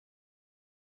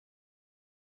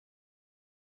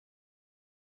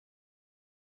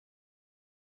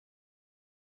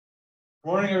Good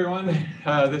morning, everyone.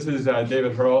 This is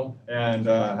David Hurl, and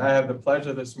I have the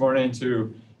pleasure this morning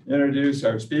to introduce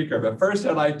our speaker. But first,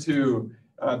 I'd like to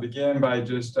begin by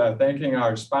just thanking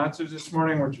our sponsors this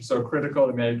morning, which are so critical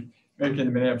to making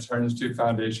the Minneapolis Heart Institute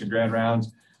Foundation Grand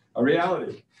Rounds a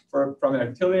reality. From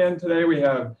Actelion today, we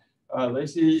have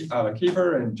Lacey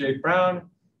Kiefer and Jake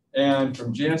Brown, and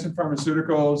from Janssen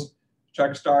Pharmaceuticals,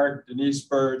 Chuck Stark, Denise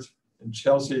Burt, and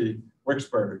Chelsea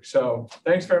Wicksburg. So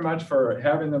thanks very much for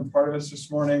having them part of us this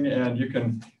morning, and you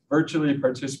can virtually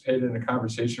participate in a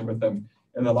conversation with them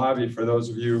in the lobby for those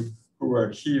of you who are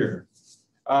here.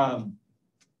 I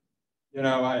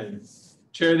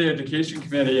chair the education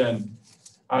committee, and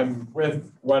I'm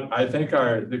with what I think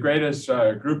are the greatest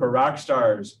group of rock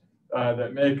stars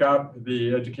that make up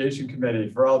the education committee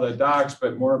for all the docs,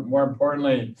 but more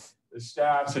importantly, the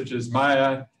staff such as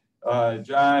Maya,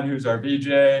 John, who's our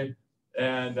VJ,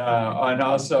 and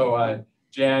also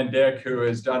Jan Dick, who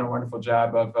has done a wonderful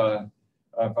job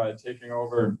of taking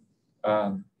over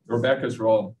Rebecca's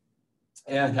role.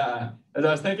 And as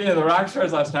I was thinking of the rock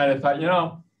stars last night, I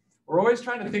thought, we're always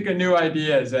trying to think of new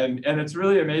ideas, and it's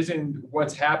really amazing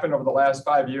what's happened over the last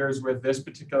 5 years with this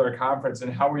particular conference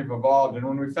and how we've evolved. And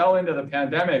when we fell into the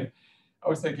pandemic, I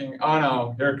was thinking, oh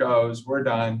no, here it goes, we're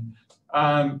done.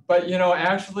 But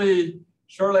actually,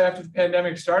 shortly after the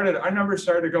pandemic started, our numbers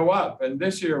started to go up. And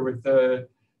this year, with the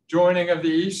joining of the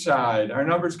East Side, our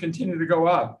numbers continue to go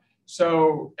up.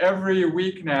 So every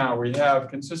week now, we have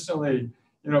consistently,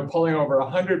 pulling over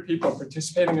 100 people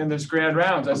participating in this grand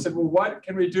rounds. I said, well, what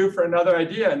can we do for another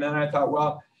idea? And then I thought,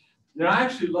 well, I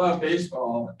actually love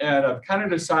baseball. And I've kind of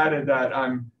decided that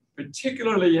I'm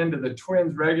particularly into the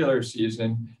Twins regular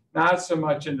season, not so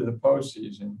much into the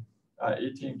postseason.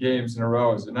 18 games in a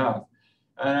row is enough.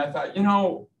 And I thought,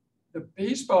 the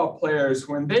baseball players,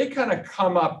 when they kind of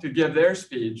come up to give their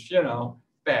speech,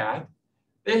 bad,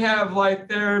 they have like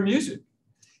their music.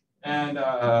 And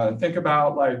think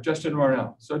about like Justin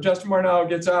Morneau. So Justin Morneau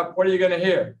gets up, what are you going to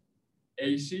hear?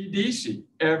 AC/DC.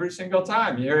 Every single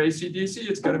time you hear AC/DC,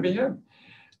 it's going to be him.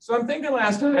 So I'm thinking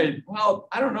last night, well,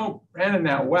 I don't know Brandon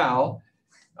that well,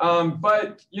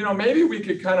 but maybe we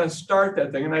could kind of start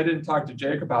that thing. And I didn't talk to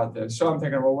Jake about this. So I'm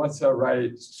thinking, well, what's the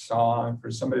right song for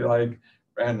somebody like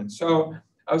Brandon? So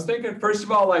I was thinking, first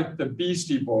of all, like the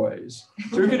Beastie Boys.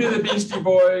 So we could do the Beastie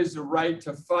Boys, The Right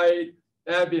to Fight.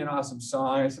 That'd be an awesome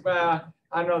song. I said, well,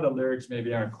 I know the lyrics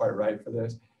maybe aren't quite right for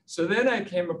this. So then I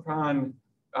came upon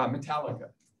Metallica.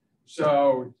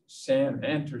 So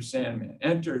Enter Sandman.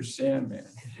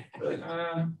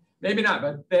 Maybe not,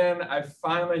 but then I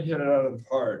finally hit it out of the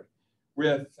park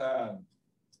with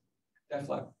Def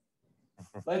Leppard.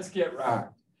 Let's Get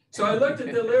Rocked. So I looked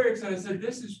at the lyrics and I said,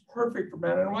 this is perfect for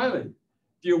Brandon and Wiley.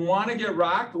 Do you want to get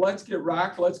rocked? Let's get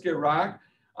rocked. Let's get rocked.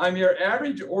 I'm your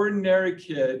average, ordinary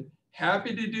kid,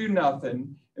 happy to do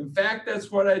nothing. In fact,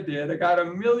 that's what I did. I got a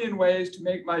million ways to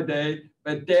make my day,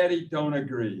 but Daddy don't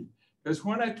agree. Because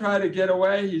when I try to get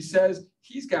away, he says,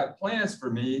 he's got plans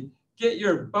for me. Get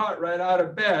your butt right out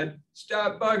of bed.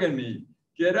 Stop bugging me.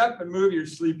 Get up and move your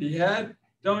sleepy head.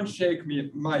 Don't shake me,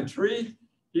 my tree.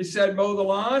 He said, mow the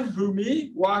lawn. Who,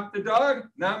 me? Walk the dog?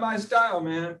 Not my style,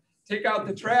 man. Take out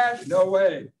the trash? No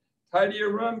way. Tidy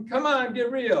your room? Come on,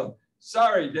 get real.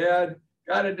 Sorry, Dad.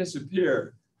 Gotta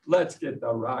disappear. Let's get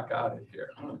the rock out of here.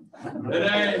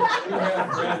 Today, we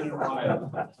have Brandon Wiley.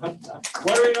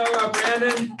 What do we know about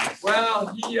Brandon?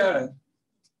 Well,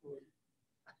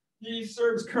 he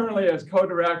serves currently as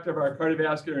co-director of our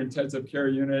cardiovascular intensive care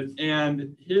unit,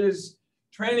 and his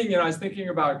training, I was thinking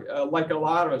about, like a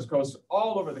lot of us, goes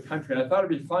all over the country. And I thought it'd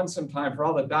be fun sometime for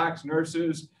all the docs,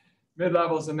 nurses,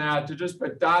 mid-levels and that to just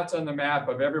put dots on the map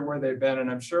of everywhere they've been. And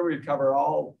I'm sure we'd cover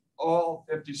all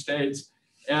 50 states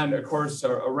and of course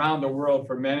around the world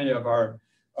for many of our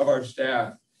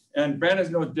staff. And Brandon's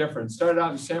no different. Started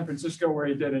out in San Francisco where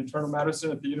he did internal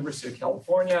medicine at the University of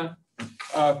California.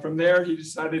 From there, he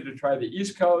decided to try the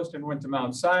East Coast and went to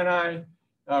Mount Sinai,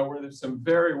 where there's some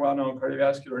very well-known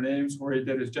cardiovascular names, where he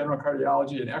did his general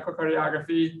cardiology and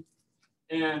echocardiography,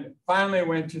 and finally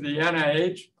went to the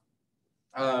NIH,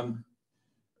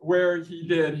 where he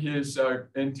did his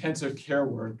intensive care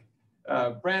work.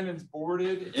 Brandon's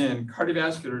boarded in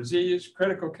cardiovascular disease,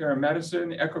 critical care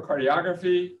medicine,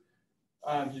 echocardiography.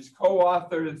 He's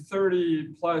co-authored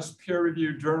 30 plus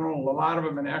peer-reviewed journals, a lot of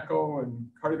them in echo and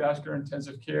cardiovascular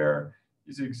intensive care.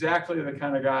 He's exactly the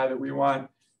kind of guy that we want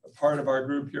a part of our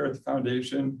group here at the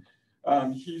foundation.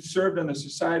 He served on the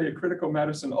Society of Critical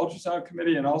Medicine Ultrasound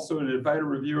Committee and also an advisor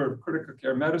reviewer of critical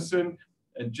care medicine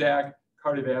and JACC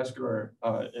cardiovascular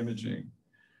imaging.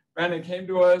 Brandon came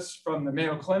to us from the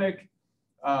Mayo Clinic,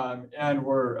 and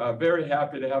we're very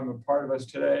happy to have him a part of us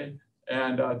today.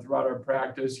 and throughout our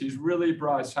practice. He's really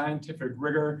brought scientific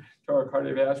rigor to our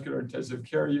cardiovascular intensive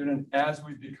care unit, as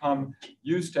we've become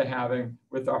used to having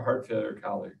with our heart failure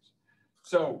colleagues.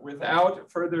 So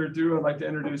without further ado, I'd like to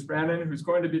introduce Brandon, who's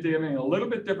going to be giving a little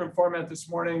bit different format this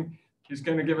morning. He's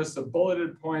going to give us the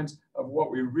bulleted points of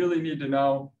what we really need to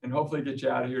know and hopefully get you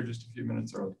out of here just a few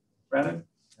minutes early. Brandon?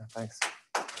 Yeah, thanks.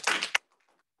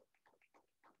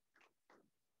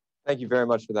 Thank you very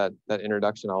much for that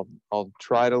introduction. I'll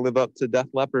try to live up to Def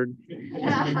Leppard.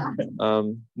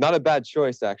 Not a bad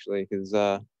choice actually, because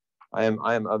I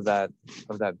am of that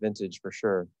vintage for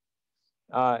sure.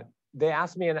 They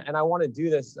asked me, and I want to do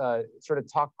this, sort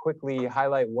of talk quickly,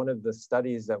 highlight one of the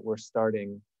studies that we're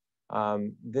starting.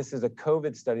 This is a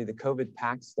COVID study, the COVID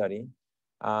PACT study.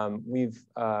 We're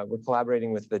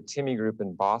collaborating with the TIMI group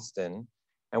in Boston,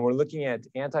 and we're looking at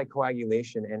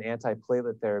anticoagulation and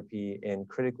antiplatelet therapy in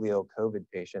critically ill COVID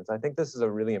patients. I think this is a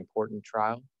really important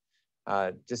trial,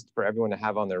 just for everyone to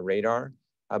have on their radar.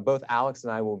 Both Alex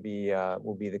and I will be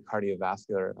the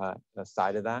cardiovascular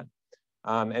side of that.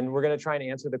 And we're going to try and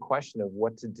answer the question of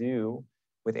what to do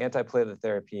with antiplatelet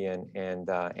therapy and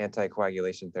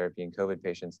anticoagulation therapy in COVID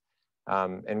patients.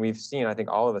 And we've seen, I think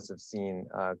all of us have seen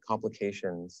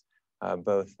complications,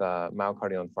 both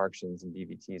myocardial infarctions and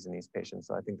DVTs in these patients.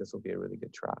 So I think this will be a really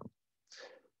good trial.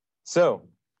 So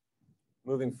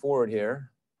moving forward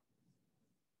here,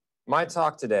 my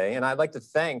talk today, and I'd like to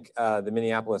thank the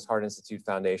Minneapolis Heart Institute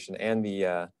Foundation and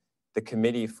the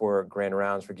committee for Grand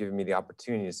Rounds for giving me the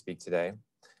opportunity to speak today. I'm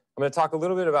going to talk a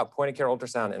little bit about point-of-care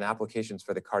ultrasound and applications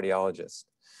for the cardiologist.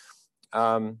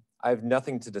 I have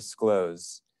nothing to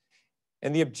disclose.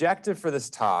 And the objective for this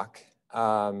talk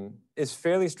is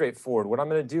fairly straightforward. What I'm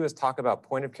going to do is talk about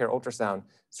point-of-care ultrasound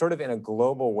sort of in a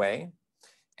global way.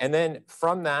 And then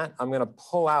from that, I'm going to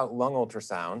pull out lung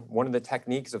ultrasound, one of the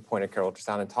techniques of point-of-care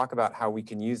ultrasound, and talk about how we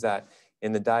can use that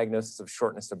in the diagnosis of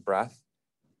shortness of breath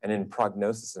and in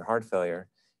prognosis in heart failure.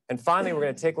 And finally, we're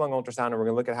going to take lung ultrasound and we're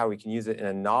going to look at how we can use it in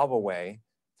a novel way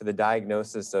for the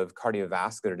diagnosis of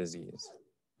cardiovascular disease.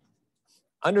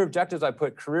 Under objectives, I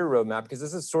put career roadmap because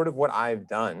this is sort of what I've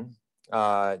done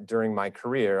during my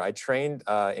career. I trained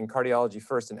in cardiology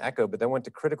first in echo, but then went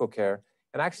to critical care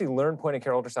and actually learned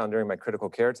point-of-care ultrasound during my critical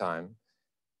care time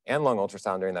and lung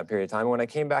ultrasound during that period of time. And when I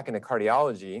came back into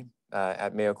cardiology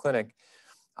at Mayo Clinic,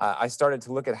 I started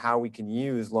to look at how we can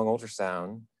use lung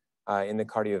ultrasound in the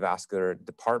cardiovascular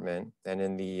department and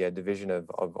in the division of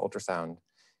ultrasound,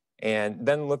 and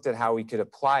then looked at how we could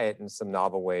apply it in some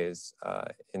novel ways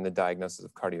in the diagnosis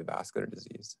of cardiovascular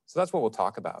disease. So that's what we'll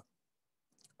talk about.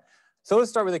 So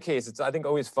let's start with a case. It's, I think,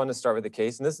 always fun to start with a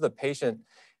case. And this is the patient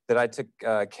that I took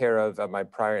care of at my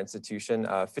prior institution,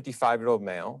 a 55-year-old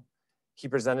male. He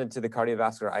presented to the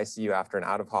cardiovascular ICU after an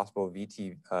out-of-hospital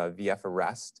VF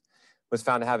arrest, was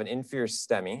found to have an inferior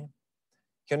STEMI.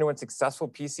 He underwent successful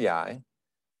PCI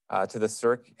to the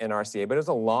CIRC and RCA, but it was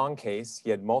a long case.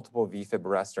 He had multiple VFib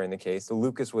arrests during the case. The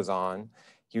Lucas was on.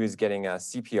 He was getting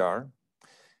CPR.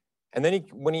 And then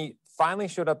when he finally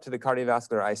showed up to the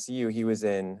cardiovascular ICU, he was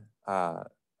in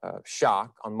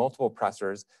shock on multiple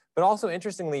pressors, but also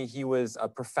interestingly, he was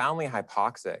profoundly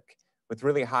hypoxic with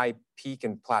really high peak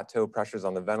and plateau pressures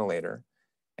on the ventilator.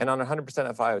 And on 100%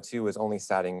 FiO2 was only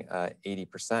satting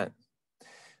 80%.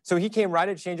 So he came right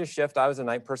at change of shift. I was a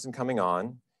night person coming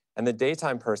on, and the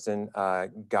daytime person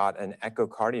got an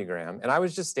echocardiogram. And I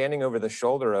was just standing over the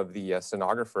shoulder of the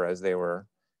sonographer as they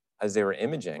were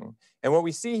imaging. And what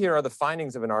we see here are the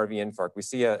findings of an RV infarct. We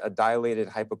see a dilated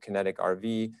hypokinetic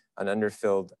RV, an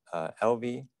underfilled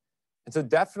LV. And so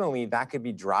definitely that could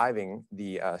be driving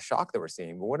the shock that we're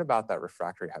seeing. But what about that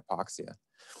refractory hypoxia?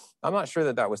 I'm not sure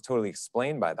that that was totally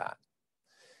explained by that.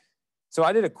 So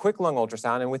I did a quick lung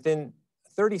ultrasound, and within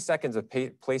 30 seconds of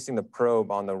placing the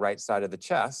probe on the right side of the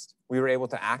chest, we were able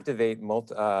to activate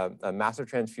a massive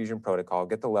transfusion protocol,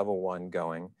 get the level 1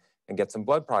 going, and get some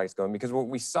blood products going, because what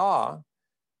we saw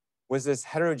was this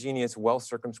heterogeneous,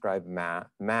 well-circumscribed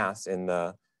mass in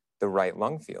the right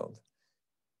lung field.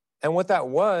 And what that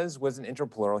was an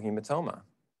intrapleural hematoma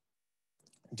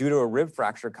due to a rib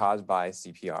fracture caused by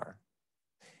CPR.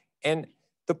 And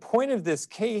the point of this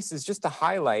case is just to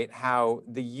highlight how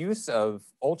the use of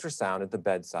ultrasound at the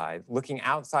bedside, looking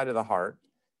outside of the heart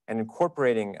and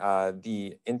incorporating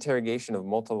the interrogation of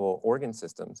multiple organ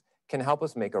systems, can help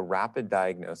us make a rapid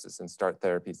diagnosis and start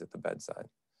therapies at the bedside.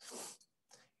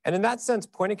 And in that sense,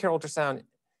 point-of-care ultrasound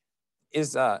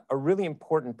is a really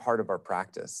important part of our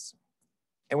practice.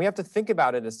 And we have to think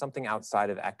about it as something outside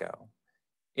of echo.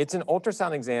 It's an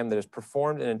ultrasound exam that is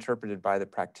performed and interpreted by the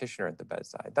practitioner at the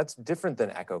bedside. That's different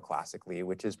than echo classically,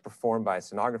 which is performed by a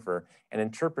sonographer and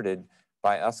interpreted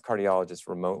by us cardiologists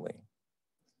remotely.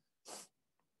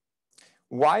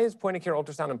 Why is point-of-care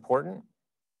ultrasound important?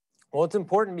 Well, it's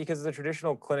important because the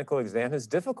traditional clinical exam is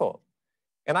difficult.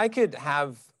 And I could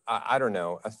have, I don't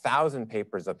know, 1,000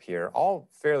 papers up here, all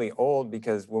fairly old,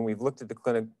 because when we've looked at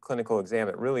the clinical exam,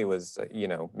 it really was, you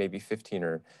know, maybe 15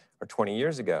 or 20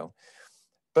 years ago.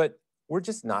 But we're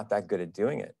just not that good at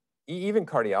doing it, even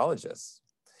cardiologists.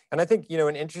 And I think, you know,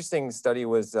 an interesting study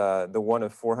was the one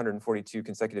of 442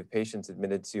 consecutive patients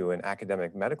admitted to an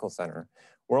academic medical center,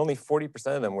 where only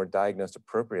 40% of them were diagnosed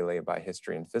appropriately by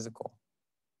history and physical.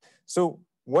 So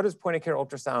what does point-of-care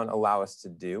ultrasound allow us to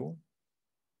do?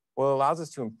 Well, it allows us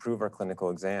to improve our clinical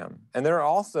exam. And there are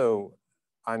also,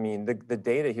 I mean, the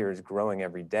data here is growing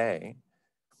every day.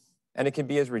 And it can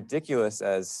be as ridiculous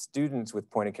as students with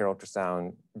point-of-care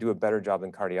ultrasound do a better job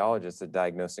than cardiologists at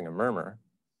diagnosing a murmur.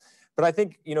 But I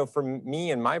think, you know, for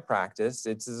me in my practice,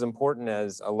 it's as important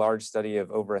as a large study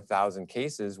of over 1,000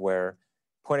 cases where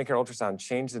point-of-care ultrasound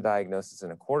changed the diagnosis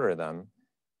in a quarter of them,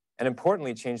 and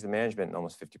importantly, changed the management in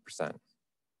almost 50%.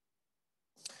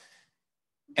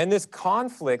 And this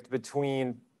conflict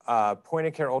between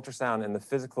point-of-care ultrasound and the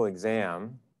physical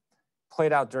exam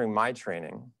played out during my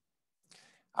training.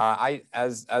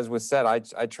 As was said,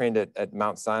 I trained at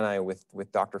Mount Sinai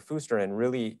with Dr. Fuster, and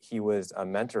really he was a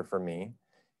mentor for me.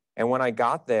 And when I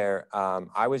got there,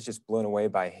 I was just blown away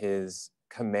by his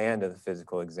command of the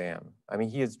physical exam. I mean,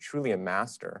 he is truly a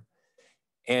master.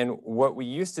 And what we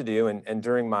used to do, and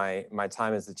during my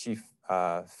time as the chief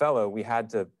fellow, we had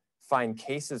to find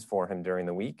cases for him during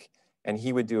the week. And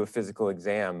he would do a physical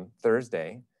exam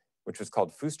Thursday, which was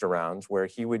called Fuster rounds, where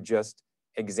he would just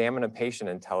examine a patient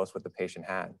and tell us what the patient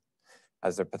had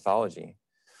as their pathology.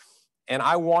 And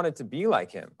I wanted to be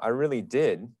like him. I really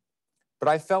did. But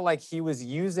I felt like he was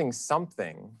using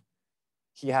something.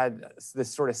 He had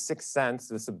this sort of sixth sense,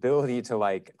 this ability to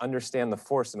like understand the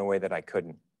force in a way that I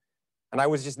couldn't. And I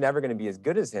was just never going to be as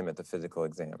good as him at the physical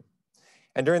exam.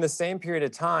 And during the same period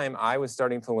of time, I was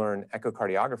starting to learn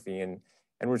echocardiography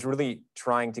and was really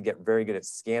trying to get very good at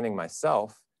scanning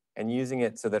myself and using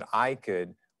it so that I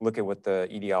could look at what the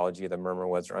etiology of the murmur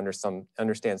was or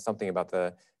understand something about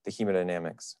the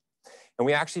hemodynamics. And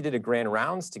we actually did a grand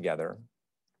rounds together.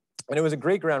 And it was a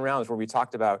great grand rounds where we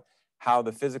talked about how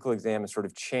the physical exam has sort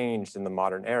of changed in the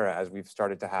modern era as we've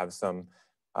started to have some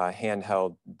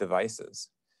handheld devices.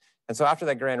 And so after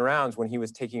that grand rounds, when he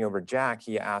was taking over Jack,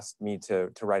 he asked me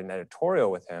to write an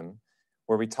editorial with him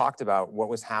where we talked about what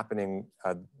was happening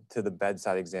to the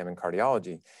bedside exam in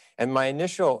cardiology. And my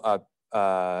initial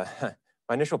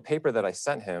paper that I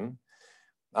sent him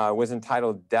was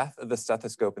entitled Death of the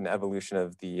Stethoscope and the Evolution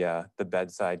of the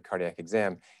Bedside Cardiac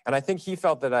Exam. And I think he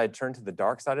felt that I had turned to the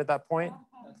dark side at that point.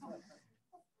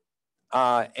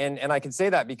 And I can say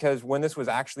that because when this was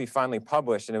actually finally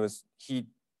published, and he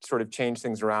sort of changed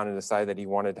things around and decided that he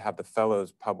wanted to have the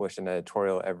fellows publish an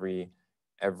editorial in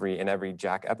every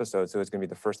Jack episode, so it's going to be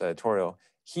the first editorial.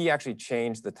 He actually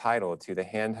changed the title to the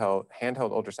handheld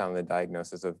ultrasound and the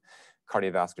diagnosis of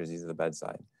cardiovascular disease of the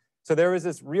bedside. So there was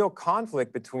this real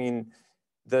conflict between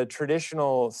the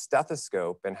traditional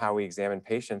stethoscope and how we examine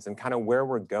patients and kind of where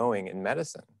we're going in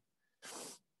medicine.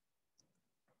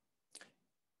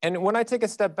 And when I take a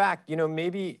step back, you know,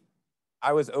 maybe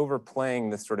I was overplaying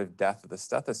this sort of death of the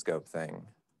stethoscope thing.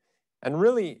 And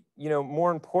really, you know,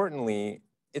 more importantly,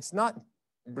 it's not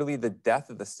really the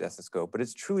death of the stethoscope, but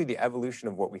it's truly the evolution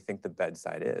of what we think the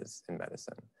bedside is in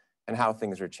medicine and how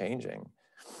things are changing.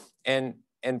 And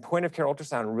point-of-care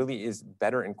ultrasound really is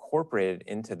better incorporated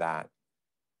into that,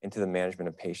 into the management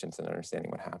of patients and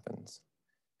understanding what happens.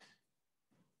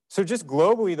 So just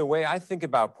globally, the way I think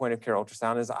about point-of-care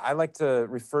ultrasound is I like to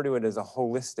refer to it as a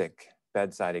holistic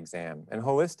bedside exam. And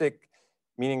holistic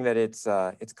meaning that it's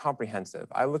comprehensive.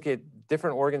 I look at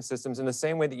different organ systems in the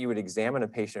same way that you would examine a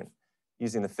patient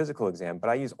using the physical exam, but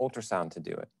I use ultrasound to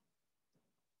do it.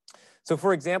 So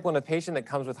for example, in a patient that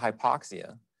comes with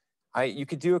hypoxia, you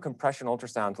could do a compression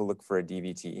ultrasound to look for a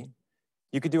DVT.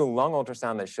 You could do a lung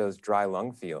ultrasound that shows dry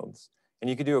lung fields. And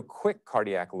you could do a quick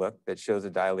cardiac look that shows a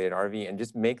dilated RV and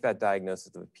just make that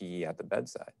diagnosis of a PE at the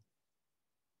bedside.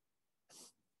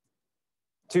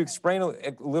 To explain a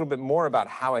little bit more about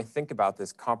how I think about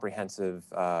this comprehensive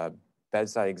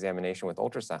bedside examination with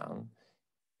ultrasound,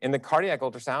 in the cardiac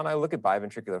ultrasound, I look at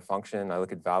biventricular function, I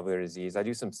look at valvular disease, I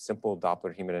do some simple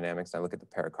Doppler hemodynamics, and I look at the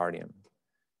pericardium.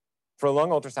 For a lung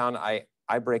ultrasound,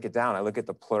 I break it down. I look at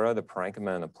the pleura, the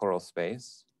parenchyma, and the pleural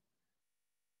space.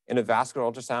 In a vascular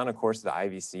ultrasound, of course, the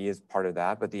IVC is part of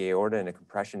that, but the aorta and a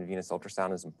compression venous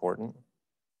ultrasound is important.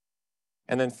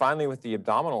 And then finally, with the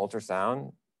abdominal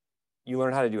ultrasound, you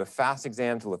learn how to do a fast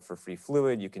exam to look for free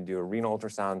fluid. You can do a renal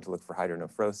ultrasound to look for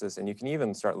hydronephrosis, and you can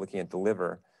even start looking at the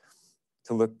liver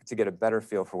to get a better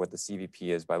feel for what the CVP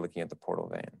is by looking at the portal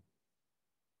vein.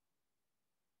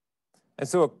 And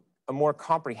so a more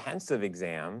comprehensive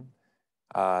exam,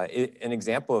 an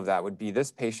example of that would be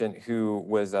this patient who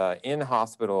was in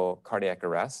hospital cardiac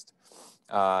arrest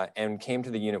and came to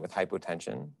the unit with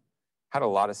hypotension, had a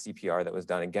lot of CPR that was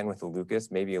done, again with the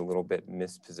Lucas, maybe a little bit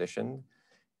mispositioned.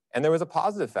 And there was a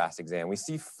positive fast exam. We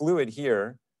see fluid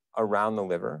here around the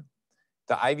liver.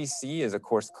 The IVC is, of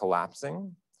course,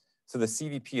 collapsing. So the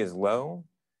CVP is low.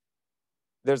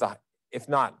 There's a, if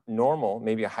not normal,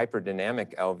 maybe a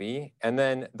hyperdynamic LV. And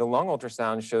then the lung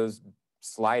ultrasound shows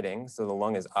sliding. So the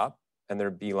lung is up and there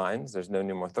are B lines. There's no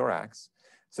pneumothorax.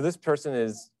 So this person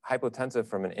is hypotensive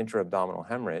from an intra-abdominal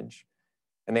hemorrhage.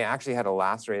 And they actually had a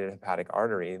lacerated hepatic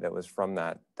artery that was from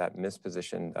that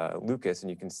mispositioned Lucas. And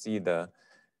you can see the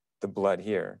blood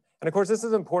here. And of course, this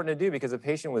is important to do because the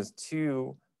patient was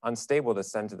too unstable to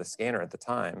send to the scanner at the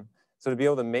time. So to be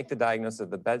able to make the diagnosis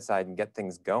at the bedside and get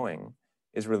things going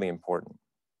is really important.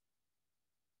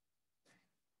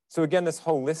 So again, this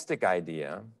holistic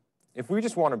idea, if we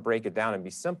just want to break it down and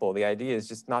be simple, the idea is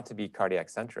just not to be cardiac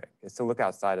centric. It's to look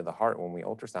outside of the heart when we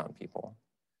ultrasound people.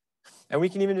 And we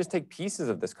can even just take pieces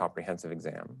of this comprehensive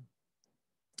exam.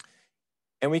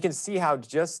 And we can see how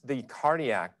just the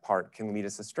cardiac part can lead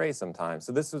us astray sometimes.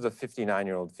 So this was a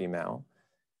 59-year-old female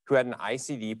who had an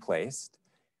ICD placed.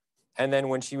 And then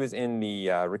when she was in the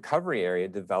recovery area,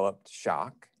 developed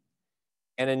shock.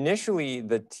 And initially,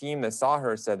 the team that saw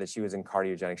her said that she was in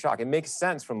cardiogenic shock. It makes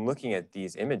sense from looking at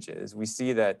these images. We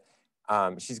see that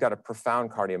she's got a profound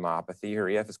cardiomyopathy. Her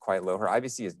EF is quite low. Her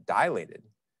IVC is dilated.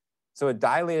 So a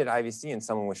dilated IVC in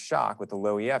someone with shock with a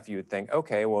low EF, you would think,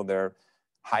 okay, well, they're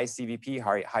high CVP,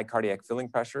 high cardiac filling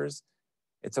pressures.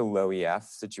 It's a low EF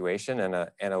situation and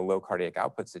a low cardiac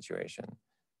output situation.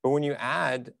 But when you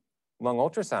add lung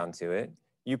ultrasound to it,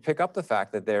 you pick up the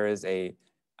fact that there is a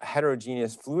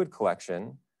heterogeneous fluid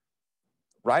collection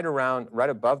right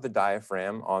above the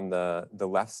diaphragm on the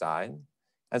left side.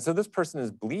 And so this person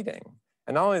is bleeding.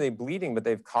 And not only are they bleeding, but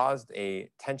they've caused a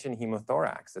tension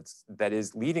hemothorax that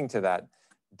is leading to that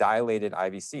dilated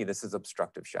IVC. This is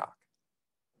obstructive shock.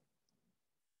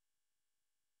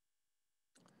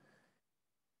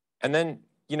 And then,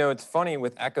 you know, it's funny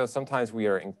with echo, sometimes we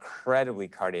are incredibly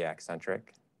cardiac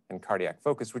centric and cardiac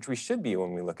focused, which we should be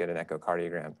when we look at an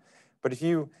echocardiogram. But if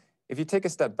you take a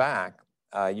step back,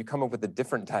 you come up with a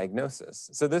different diagnosis.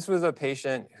 So this was a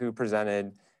patient who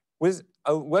presented, was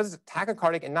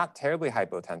tachycardic and not terribly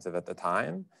hypotensive at the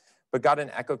time, but got an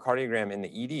echocardiogram in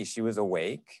the ED. She was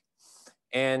awake.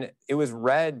 And it was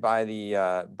read by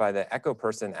the echo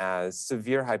person as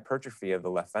severe hypertrophy of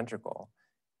the left ventricle.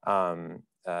 And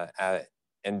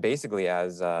basically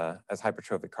as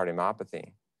hypertrophic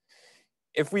cardiomyopathy.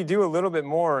 If we do a little bit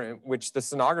more, which the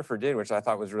sonographer did, which I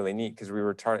thought was really neat because we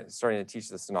were starting to teach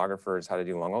the sonographers how to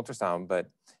do lung ultrasound, but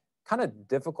kind of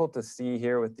difficult to see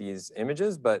here with these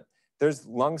images, but there's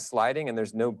lung sliding and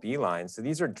there's no B line. So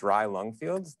these are dry lung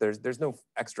fields. There's no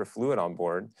extra fluid on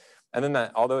board. And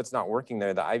then although it's not working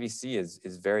there, the IVC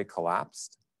is very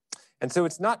collapsed. And so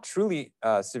it's not truly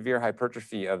severe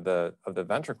hypertrophy of the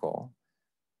ventricle,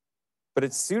 but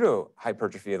it's pseudo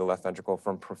hypertrophy of the left ventricle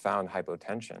from profound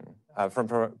hypotension, from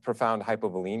profound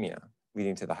hypovolemia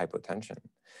leading to the hypotension.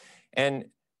 And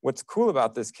what's cool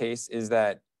about this case is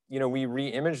that, you know, we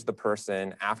re-imaged the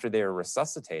person after they were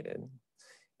resuscitated,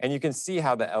 and you can see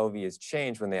how the LV is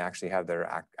changed when they actually have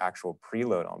their actual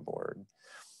preload on board.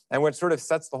 And what sort of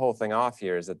sets the whole thing off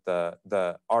here is that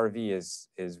the RV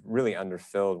is really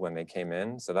underfilled when they came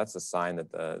in. So that's a sign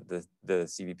that the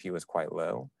CVP was quite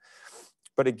low.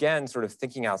 But again, sort of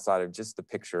thinking outside of just the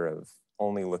picture of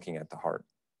only looking at the heart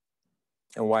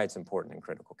and why it's important in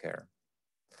critical care.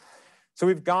 So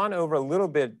we've gone over a little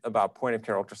bit about point of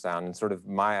care ultrasound and sort of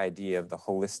my idea of the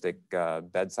holistic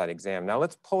bedside exam. Now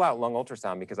let's pull out lung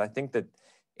ultrasound because I think that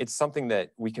it's something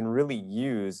that we can really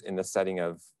use in the setting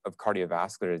of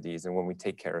cardiovascular disease and when we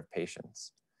take care of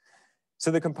patients.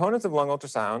 So the components of lung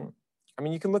ultrasound, I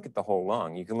mean, you can look at the whole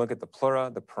lung. You can look at the pleura,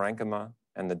 the parenchyma,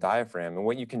 and the diaphragm. And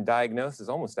what you can diagnose is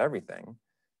almost everything.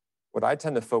 What I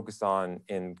tend to focus on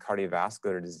in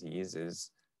cardiovascular disease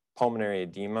is pulmonary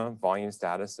edema, volume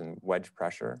status, and wedge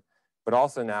pressure. But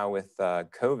also now with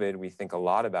COVID, we think a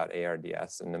lot about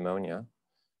ARDS and pneumonia.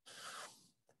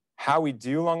 How we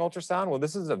do lung ultrasound? Well,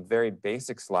 this is a very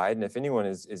basic slide. And if anyone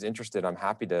is interested, I'm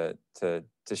happy to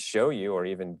show you or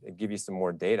even give you some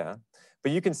more data.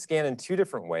 But you can scan in two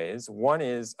different ways. One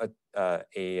is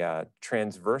a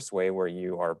transverse way where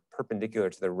you are perpendicular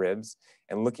to the ribs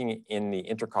and looking in the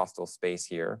intercostal space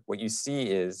here. What you see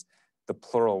is the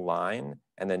pleural line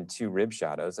and then two rib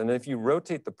shadows. And then if you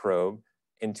rotate the probe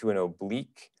into an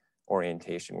oblique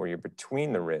orientation where you're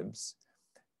between the ribs,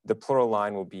 the pleural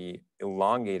line will be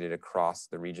elongated across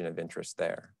the region of interest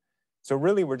there. So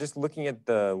really, we're just looking at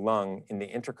the lung in the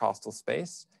intercostal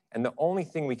space, and the only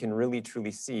thing we can really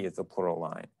truly see is the pleural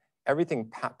line.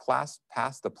 Everything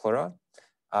past the pleura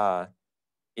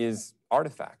is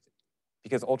artifact,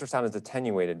 because ultrasound is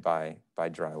attenuated by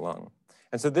dry lung.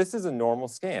 And so this is a normal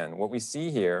scan. What we see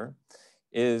here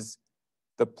is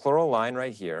the pleural line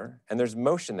right here, and there's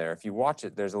motion there. If you watch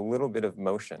it, there's a little bit of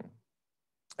motion.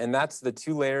 And that's the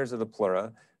two layers of the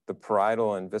pleura, the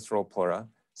parietal and visceral pleura,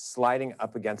 sliding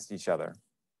up against each other.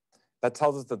 That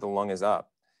tells us that the lung is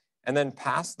up. And then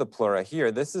past the pleura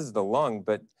here, this is the lung,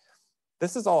 but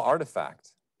this is all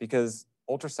artifact because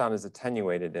ultrasound is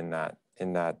attenuated in that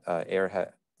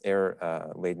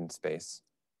air-laden space.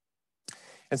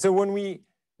 And so when we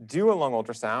do a lung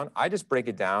ultrasound, I just break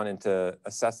it down into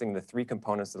assessing the three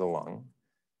components of the lung.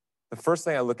 The first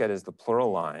thing I look at is the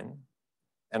pleural line,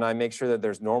 and I make sure that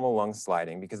there's normal lung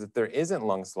sliding, because if there isn't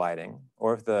lung sliding,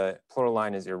 or if the pleural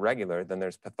line is irregular, then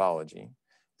there's pathology.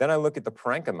 Then I look at the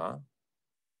parenchyma,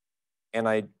 and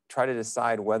I try to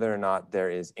decide whether or not there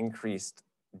is increased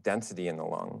density in the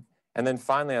lung. And then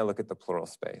finally, I look at the pleural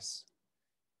space.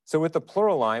 So with the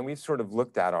pleural line, we've sort of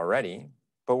looked at already,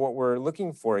 but what we're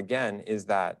looking for again is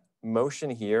that motion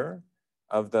here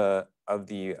of the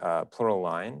pleural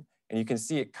line. And you can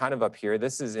see it kind of up here.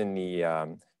 This is in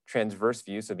the transverse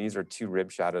view, so these are two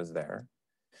rib shadows there.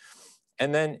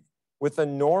 And then with a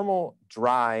normal,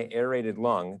 dry, aerated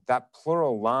lung, that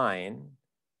pleural line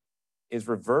is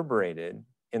reverberated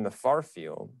in the far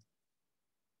field,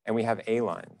 and we have A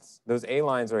lines. Those A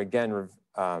lines are, again,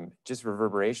 just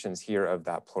reverberations here of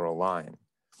that pleural line.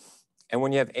 And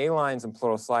when you have A lines and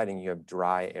pleural sliding, you have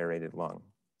dry, aerated lung.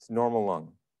 It's normal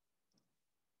lung.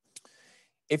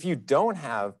 If you don't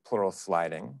have pleural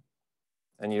sliding,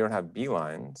 and you don't have B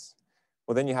lines,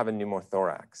 well, then you have a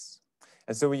pneumothorax.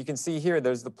 And so what you can see here,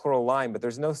 there's the pleural line, but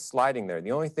there's no sliding there.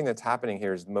 The only thing that's happening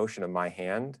here is motion of my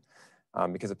hand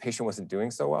because the patient wasn't doing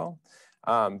so well.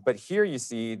 But here you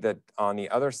see that on the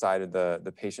other side of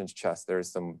the patient's chest,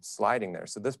 there's some sliding there.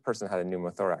 So this person had a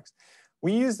pneumothorax.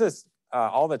 We use this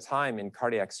all the time in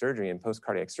cardiac surgery and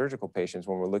post-cardiac surgical patients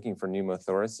when we're looking for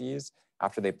pneumothoraces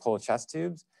after they pull chest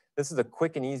tubes. This is a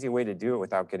quick and easy way to do it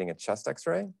without getting a chest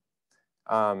x-ray.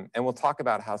 And we'll talk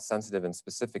about how sensitive and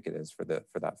specific it is for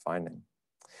that finding.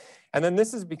 And then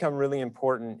this has become really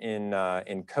important in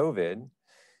COVID,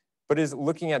 but is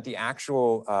looking at the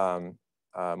actual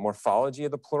morphology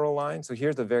of the pleural line. So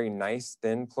here's a very nice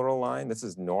thin pleural line. This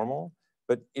is normal.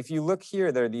 But if you look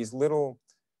here, there are these little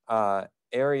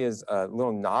areas,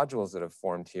 little nodules that have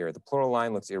formed here. The pleural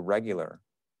line looks irregular,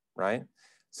 right?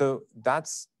 So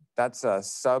that's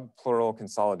subpleural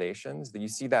consolidations. You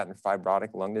see that in fibrotic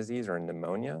lung disease or in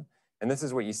pneumonia. And this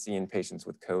is what you see in patients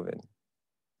with COVID.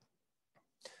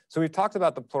 So we've talked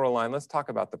about the pleural line. Let's talk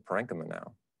about the parenchyma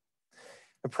now.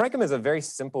 The parenchyma is a very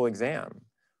simple exam.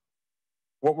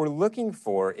 What we're looking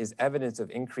for is evidence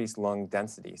of increased lung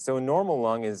density. So a normal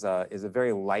lung is a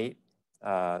very light,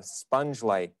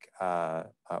 sponge-like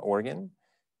organ.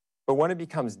 But when it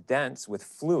becomes dense with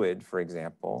fluid, for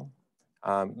example,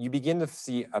 you begin to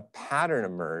see a pattern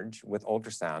emerge with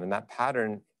ultrasound. And that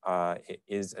pattern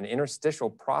is an interstitial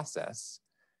process.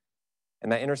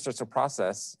 And that interstitial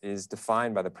process is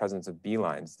defined by the presence of B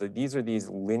lines. These are these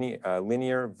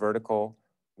linear vertical,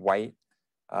 white,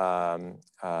 kind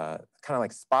of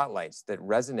like spotlights that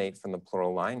resonate from the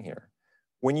pleural line here.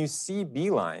 When you see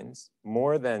B lines,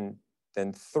 more than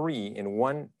 3 in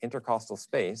one intercostal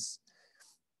space,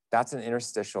 that's an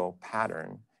interstitial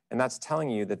pattern. And that's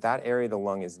telling you that that area of the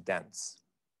lung is dense.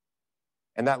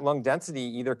 And that lung density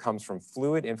either comes from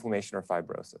fluid, inflammation, or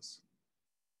fibrosis.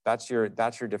 That's your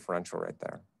differential right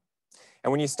there.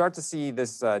 And when you start to see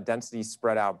this density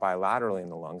spread out bilaterally in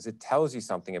the lungs, it tells you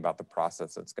something about the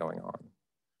process that's going on.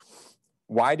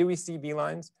 Why do we see B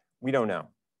lines? We don't know.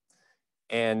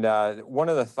 And one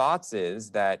of the thoughts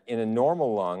is that in a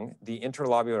normal lung, the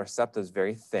interlobular septa is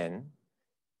very thin.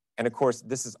 And of course,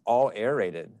 this is all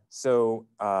aerated. So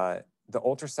the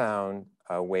ultrasound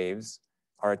waves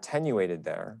are attenuated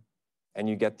there. And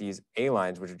you get these A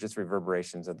lines, which are just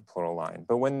reverberations of the pleural line.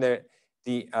 But when the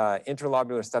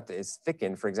interlobular septa is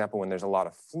thickened, for example, when there's a lot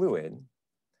of fluid,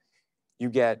 you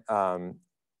get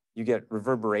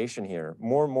reverberation here,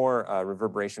 more and more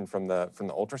reverberation from the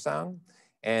ultrasound.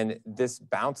 And this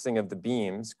bouncing of the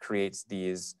beams creates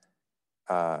these,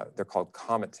 they're called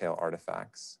comet tail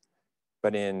artifacts.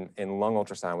 But in lung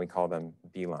ultrasound, we call them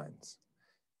B lines.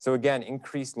 So again,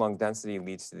 increased lung density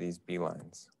leads to these B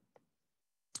lines.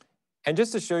 And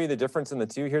just to show you the difference in the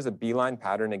two, here's a beeline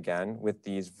pattern again with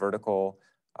these vertical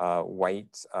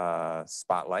white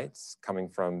spotlights coming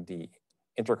from the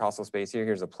intercostal space here.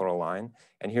 Here's a pleural line,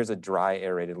 and here's a dry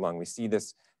aerated lung. We see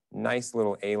this nice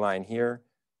little A line here,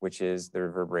 which is the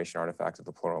reverberation artifact of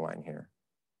the pleural line here.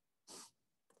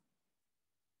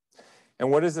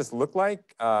 And what does this look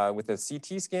like with a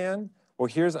CT scan? Well,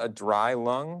 here's a dry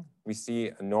lung. We see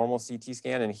a normal CT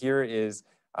scan, and here is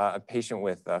a patient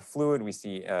with fluid. We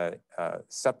see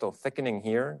septal thickening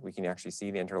here. We can actually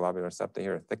see the interlobular septa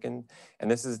here thickened.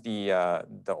 And this is the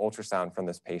ultrasound from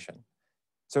this patient.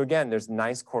 So again, there's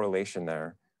nice correlation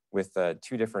there with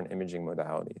two different imaging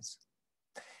modalities.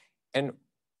 And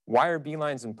why are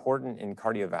B-lines important in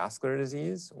cardiovascular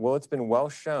disease? Well, it's been well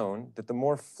shown that the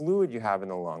more fluid you have in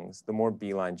the lungs, the more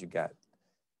B-lines you get.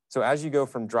 So as you go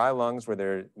from dry lungs where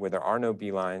there are no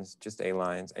B-lines, just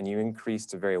A-lines, and you increase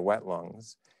to very wet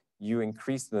lungs, you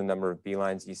increase the number of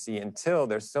B-lines you see until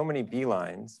there's so many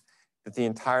B-lines that the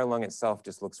entire lung itself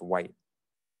just looks white.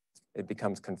 It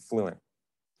becomes confluent.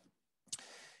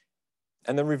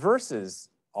 And the reverse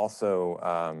also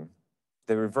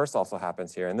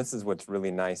happens here, and this is what's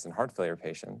really nice in heart failure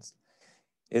patients,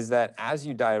 is that as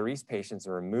you diurese patients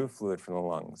and remove fluid from the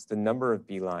lungs, the number of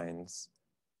B-lines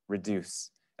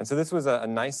reduce. And so this was a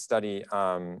nice study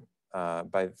from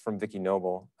Vicki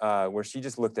Noble, where she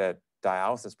just looked at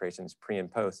dialysis patients pre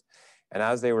and post. And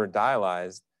as they were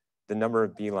dialyzed, the number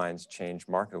of B-lines changed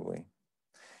markedly.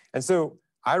 And so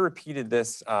I repeated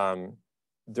this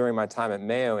during my time at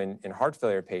Mayo in heart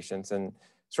failure patients and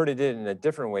sort of did it in a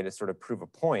different way to sort of prove a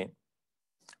point.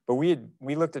 But we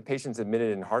looked at patients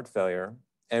admitted in heart failure,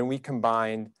 and we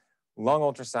combined lung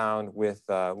ultrasound with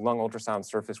lung ultrasound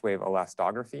surface wave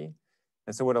elastography.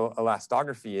 And so what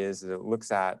elastography is it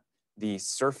looks at the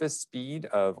surface speed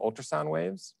of ultrasound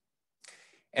waves.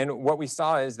 And what we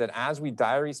saw is that as we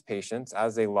diurese patients,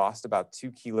 as they lost about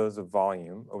 2 kilos of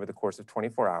volume over the course of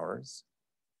 24 hours,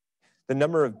 the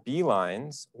number of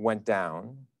B-lines went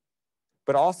down,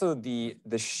 but also the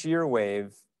shear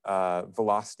wave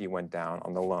velocity went down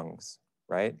on the lungs,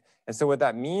 right? And so what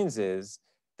that means is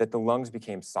that the lungs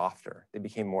became softer. They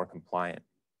became more compliant,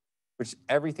 which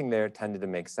everything there tended to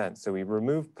make sense. So we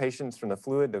removed patients from the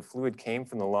fluid came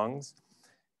from the lungs.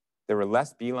 There were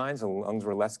less B-lines, the lungs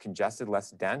were less congested,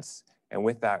 less dense, and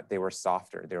with that, they were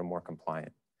softer, they were more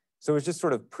compliant. So it was just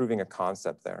sort of proving a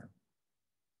concept there.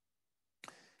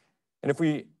 And if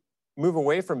we move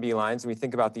away from B-lines and we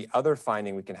think about the other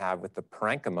finding we can have with the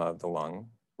parenchyma of the lung,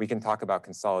 we can talk about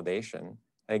consolidation.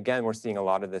 And again, we're seeing a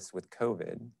lot of this with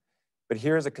COVID. But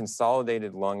here's a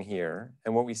consolidated lung here.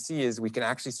 And what we see is we can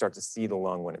actually start to see the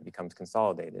lung when it becomes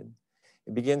consolidated.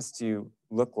 It begins to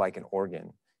look like an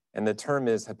organ. And the term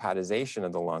is hepatization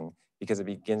of the lung because it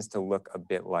begins to look a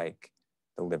bit like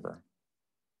the liver.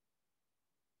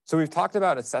 So we've talked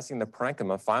about assessing the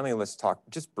parenchyma. Finally, let's talk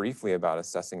just briefly about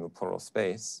assessing the pleural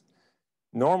space.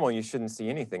 Normal, you shouldn't see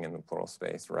anything in the pleural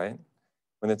space, right?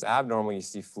 When it's abnormal, you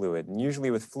see fluid. And usually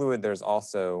with fluid, there's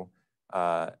also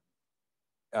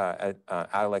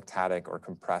atelectatic or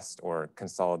compressed or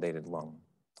consolidated lung.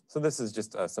 So this is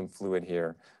just some fluid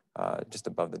here just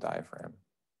above the diaphragm.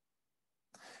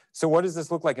 So what does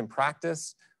this look like in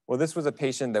practice? Well, this was a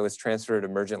patient that was transferred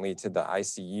emergently to the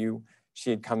ICU. She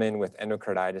had come in with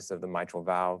endocarditis of the mitral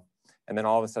valve, and then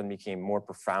all of a sudden became more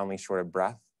profoundly short of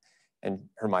breath. And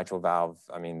her mitral valve,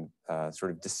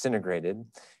 sort of disintegrated.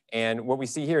 And what we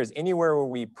see here is anywhere where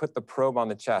we put the probe on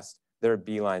the chest, there are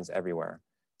B-lines everywhere.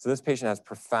 So this patient has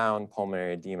profound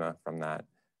pulmonary edema from that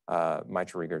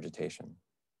mitral regurgitation.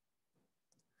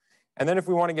 And then if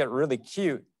we want to get really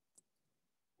cute,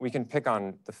 we can pick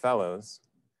on the fellows.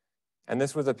 And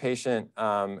this was a patient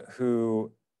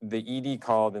who the ED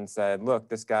called and said, look,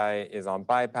 this guy is on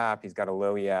BiPAP, he's got a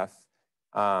low EF,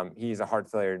 he's a heart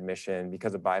failure admission.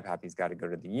 Because of BiPAP, he's got to go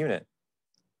to the unit.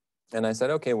 And I said,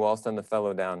 okay, well, I'll send the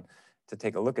fellow down to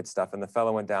take a look at stuff. And the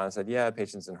fellow went down and said, yeah,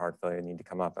 patients in heart failure need to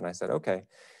come up. And I said, okay.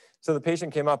 So the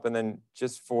patient came up, and then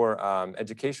just for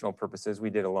educational purposes, we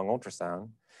did a lung ultrasound.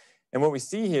 And what we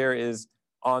see here is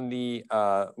on the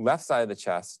left side of the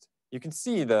chest, you can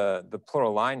see the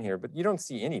pleural line here, but you don't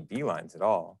see any B-lines at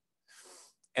all.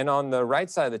 And on the right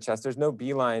side of the chest, there's no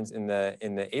B-lines in the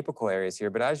apical areas here,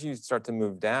 but as you start to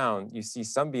move down, you see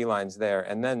some B-lines there.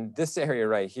 And then this area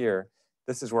right here,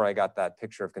 this is where I got that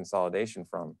picture of consolidation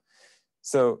from.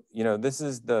 So, this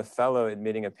is the fellow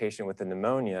admitting a patient with a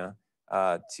pneumonia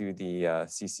to the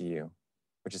CCU,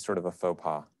 which is sort of a faux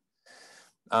pas.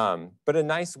 But a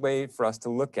nice way for us to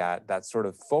look at that sort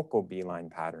of focal B-line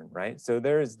pattern, right? So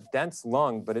there is dense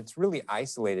lung, but it's really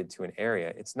isolated to an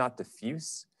area. It's not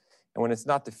diffuse. And when it's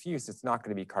not diffuse, it's not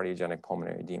going to be cardiogenic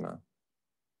pulmonary edema.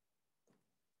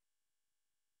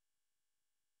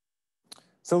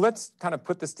 So let's kind of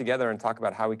put this together and talk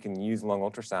about how we can use lung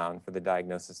ultrasound for the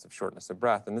diagnosis of shortness of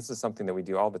breath. And this is something that we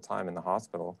do all the time in the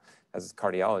hospital as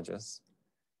cardiologists.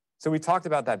 So we talked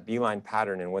about that beeline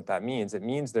pattern and what that means. It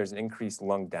means there's an increased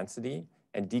lung density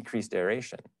and decreased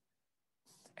aeration.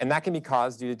 And that can be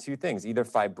caused due to two things, either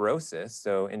fibrosis,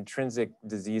 so intrinsic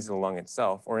disease of the lung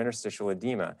itself, or interstitial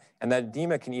edema. And that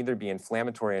edema can either be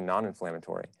inflammatory or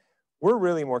non-inflammatory. We're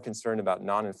really more concerned about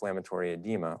non-inflammatory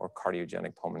edema or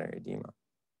cardiogenic pulmonary edema.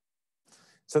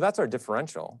 So that's our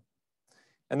differential.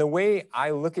 And the way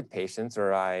I look at patients,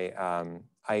 or I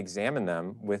examine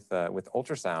them with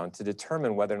ultrasound to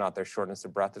determine whether or not their shortness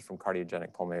of breath is from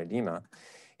cardiogenic pulmonary edema,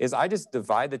 is I just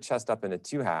divide the chest up into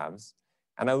two halves,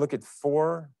 and I look at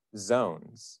 4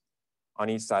 zones on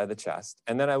each side of the chest.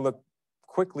 And then I look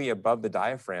quickly above the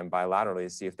diaphragm bilaterally to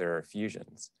see if there are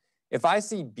effusions. If I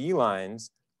see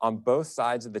B-lines on both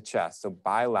sides of the chest, so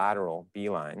bilateral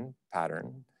B-line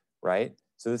pattern, right?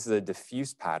 So this is a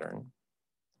diffuse pattern.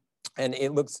 And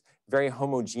it looks very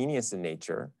homogeneous in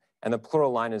nature. And the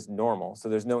pleural line is normal. So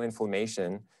there's no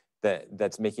inflammation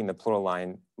that's making the pleural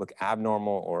line look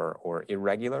abnormal or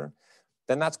irregular.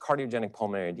 Then that's cardiogenic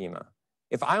pulmonary edema.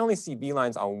 If I only see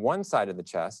B-lines on one side of the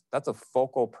chest, that's a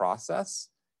focal process.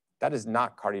 That is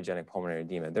not cardiogenic pulmonary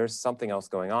edema. There's something else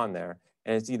going on there.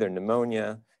 And it's either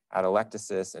pneumonia,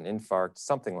 atelectasis, an infarct,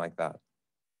 something like that.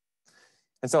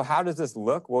 And so how does this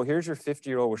look? Well, here's your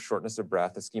 50-year-old with shortness of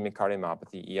breath, ischemic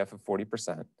cardiomyopathy, EF of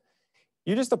 40%.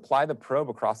 You just apply the probe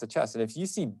across the chest. And if you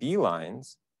see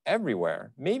B-lines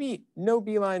everywhere, maybe no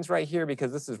B-lines right here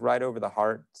because this is right over the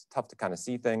heart, it's tough to kind of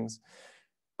see things,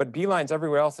 but B-lines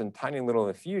everywhere else in tiny little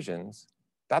effusions,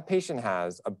 that patient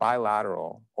has a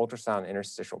bilateral ultrasound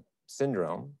interstitial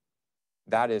syndrome.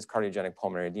 That is cardiogenic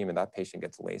pulmonary edema. That patient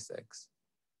gets Lasix.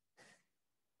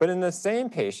 But in the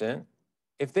same patient,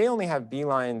 if they only have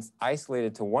B-lines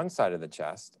isolated to one side of the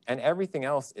chest and everything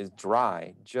else is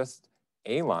dry, just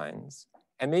A-lines,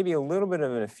 and maybe a little bit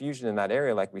of an effusion in that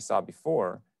area like we saw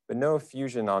before, but no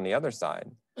effusion on the other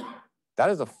side, that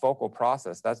is a focal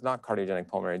process. That's not cardiogenic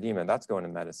pulmonary edema. That's going to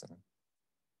medicine.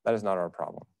 That is not our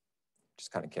problem.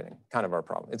 Just kind of kidding. Kind of our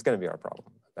problem. It's going to be our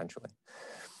problem eventually.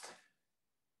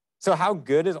 So how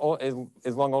good is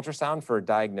lung ultrasound for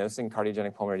diagnosing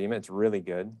cardiogenic pulmonary edema? It's really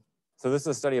good. So this is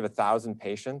a study of 1,000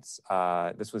 patients.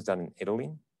 This was done in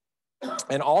Italy.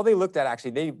 And all they looked at,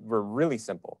 actually, they were really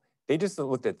simple. They just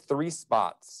looked at 3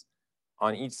 spots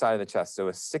on each side of the chest, so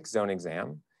a 6-zone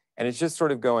exam. And it's just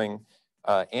sort of going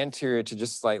anterior to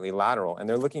just slightly lateral. And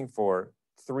they're looking for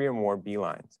 3 or more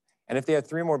B-lines. And if they have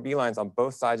 3 or more B-lines on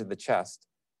both sides of the chest,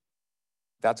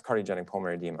 that's cardiogenic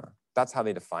pulmonary edema. That's how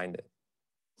they defined it.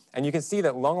 And you can see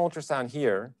that lung ultrasound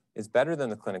here is better than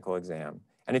the clinical exam.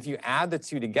 And if you add the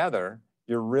two together,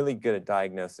 you're really good at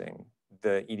diagnosing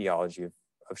the etiology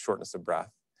of shortness of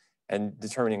breath and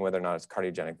determining whether or not it's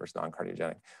cardiogenic versus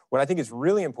non-cardiogenic. What I think is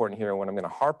really important here, and what I'm going to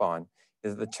harp on,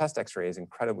 is that the chest X-ray is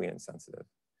incredibly insensitive.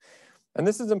 And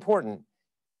this is important.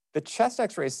 The chest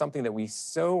X-ray is something that we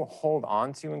so hold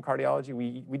on to in cardiology.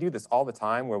 We do this all the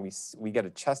time where we get a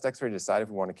chest X-ray to decide if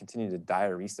we want to continue to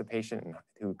diurese a patient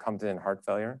who comes in heart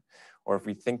failure, or if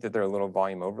we think that they're a little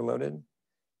volume overloaded.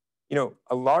 You know,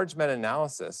 a large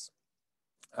meta-analysis,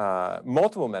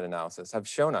 multiple meta-analysis have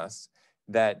shown us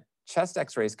that chest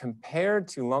X-rays compared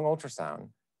to lung ultrasound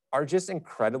are just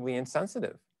incredibly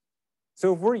insensitive.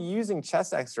 So if we're using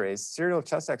chest X-rays, serial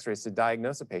chest X-rays to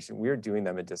diagnose a patient, we're doing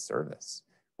them a disservice.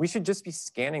 We should just be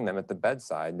scanning them at the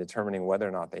bedside and determining whether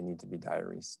or not they need to be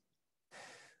diuresed.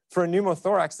 For a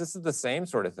pneumothorax, this is the same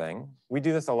sort of thing. We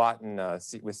do this a lot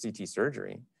with CT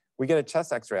surgery. We get a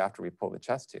chest X-ray after we pull the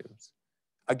chest tubes.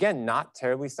 Again, not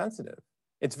terribly sensitive.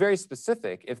 It's very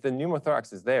specific. If the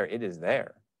pneumothorax is there, it is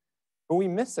there. But we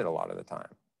miss it a lot of the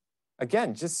time.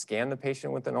 Again, just scan the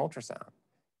patient with an ultrasound.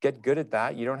 Get good at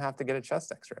that. You don't have to get a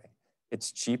chest X-ray.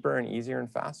 It's cheaper and easier and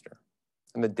faster.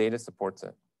 And the data supports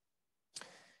it.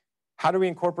 How do we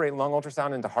incorporate lung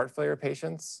ultrasound into heart failure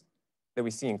patients that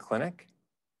we see in clinic?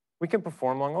 We can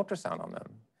perform lung ultrasound on them.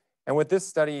 And with this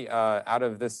study out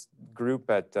of this group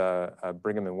at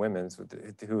Brigham and Women's,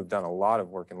 who have done a lot of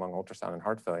work in lung ultrasound and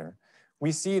heart failure,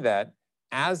 we see that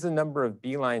as the number of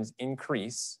B-lines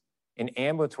increase in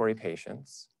ambulatory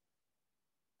patients,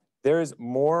 there is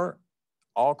more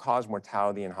all-cause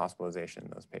mortality and hospitalization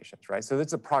in those patients, right? So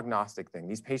it's a prognostic thing.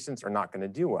 These patients are not going to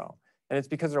do well. And it's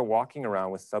because they're walking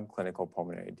around with subclinical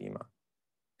pulmonary edema.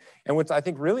 And what's I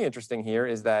think really interesting here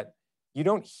is that you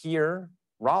don't hear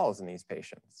RALs in these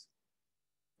patients.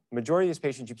 The majority of these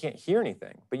patients, you can't hear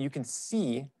anything, but you can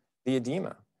see the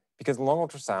edema because lung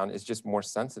ultrasound is just more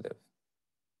sensitive.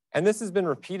 And this has been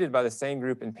repeated by the same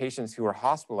group in patients who are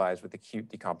hospitalized with acute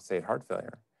decompensated heart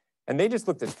failure. And they just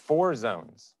looked at 4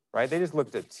 zones, right? They just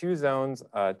looked at 2 zones,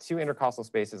 2 intercostal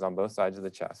spaces on both sides of the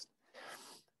chest.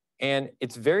 And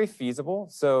it's very feasible.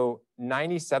 So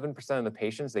 97% of the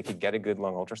patients, they could get a good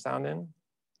lung ultrasound in.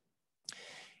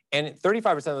 And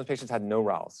 35% of those patients had no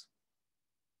RALs.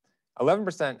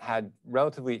 11%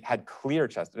 had clear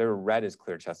chest. They were read as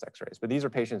clear chest x-rays. But these are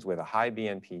patients with a high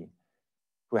BNP,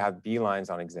 who have B lines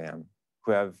on exam,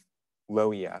 who have low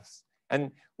EFs.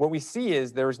 And what we see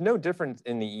is there was no difference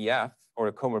in the EF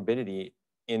or comorbidity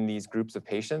in these groups of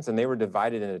patients, and they were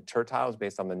divided into tertiles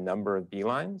based on the number of B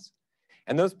lines.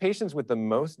 And those patients with the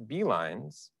most B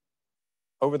lines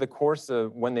over the course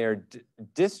of when they are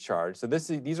discharged, so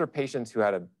these are patients who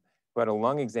had a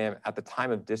lung exam at the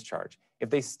time of discharge. If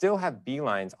they still have B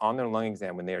lines on their lung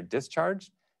exam when they are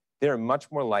discharged, they're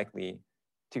much more likely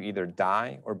to either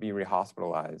die or be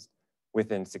rehospitalized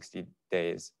within 60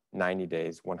 days, 90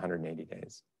 days, 180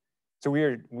 days. So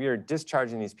we are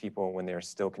discharging these people when they're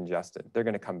still congested. They're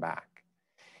going to come back.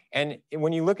 And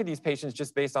when you look at these patients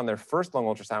just based on their first lung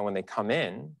ultrasound when they come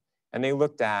in, and they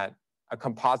looked at a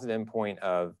composite endpoint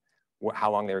of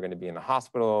how long they were going to be in the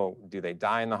hospital, do they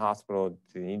die in the hospital,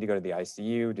 do they need to go to the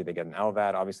ICU, do they get an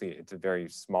LVAD? Obviously, it's a very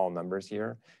small numbers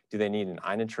here. Do they need an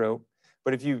inotrope?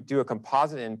 But if you do a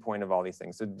composite endpoint of all these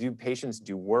things, so do patients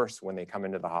do worse when they come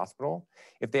into the hospital?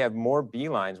 If they have more B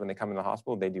lines when they come in the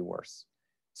hospital, they do worse.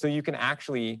 So you can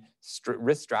actually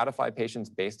risk stratify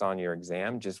patients based on your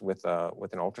exam just with an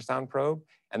ultrasound probe.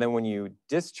 And then when you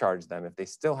discharge them, if they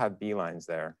still have B lines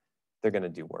there, they're going to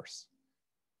do worse.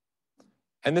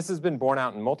 And this has been borne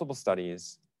out in multiple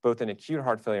studies, both in acute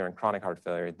heart failure and chronic heart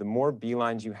failure. The more B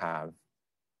lines you have,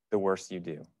 the worse you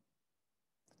do.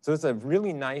 So it's a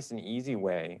really nice and easy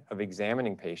way of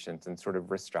examining patients and sort of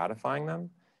risk stratifying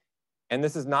them. And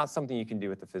this is not something you can do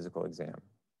with the physical exam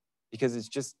because it's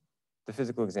just, the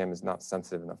physical exam is not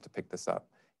sensitive enough to pick this up.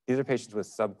 These are patients with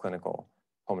subclinical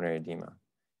pulmonary edema.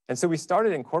 And so we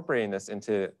started incorporating this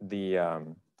into the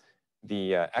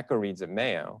echo reads at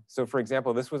Mayo. So for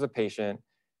example, this was a patient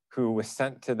who was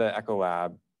sent to the echo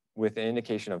lab with an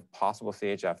indication of possible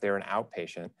CHF. They were an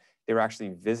outpatient. They were actually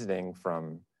visiting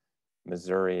from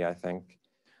Missouri, I think.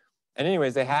 And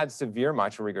anyways, they had severe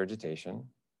mitral regurgitation.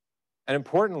 And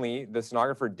importantly, the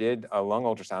sonographer did a lung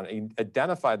ultrasound,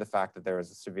 identified the fact that there was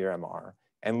a severe MR,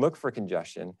 and looked for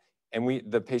congestion. And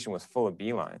the patient was full of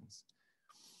B lines.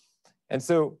 And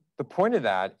so the point of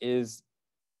that is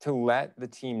to let the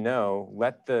team know,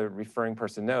 let the referring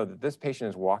person know that this patient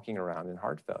is walking around in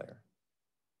heart failure.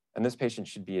 And this patient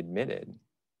should be admitted.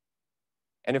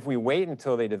 And if we wait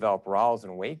until they develop RALs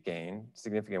and weight gain,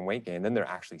 significant weight gain, then they're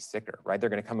actually sicker, right? They're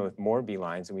going to come in with more B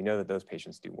lines, and we know that those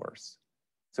patients do worse.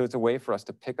 So it's a way for us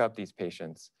to pick up these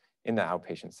patients in the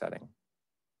outpatient setting.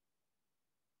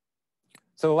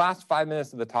 So the last 5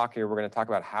 minutes of the talk here, we're going to talk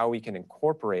about how we can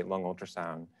incorporate lung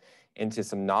ultrasound into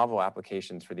some novel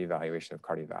applications for the evaluation of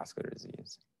cardiovascular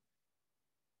disease.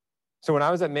 So when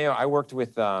I was at Mayo, I worked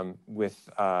with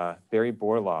Barry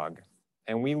Borlaug,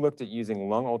 and we looked at using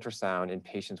lung ultrasound in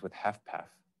patients with HFpEF.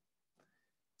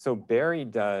 So Barry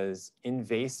does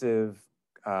invasive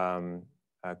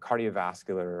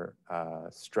cardiovascular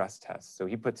stress tests. So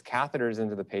he puts catheters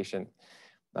into the patient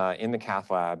in the cath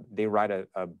lab. They ride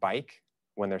a bike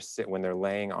when they're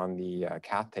laying on the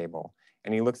cath table,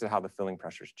 and he looks at how the filling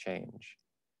pressures change.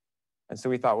 And so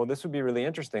we thought, well, this would be really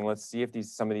interesting. Let's see if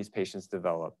some of these patients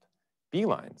develop B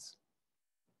lines.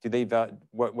 Do they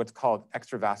what's called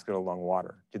extravascular lung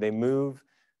water? Do they move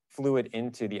fluid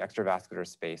into the extravascular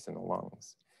space in the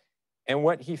lungs? And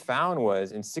what he found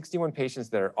was in 61 patients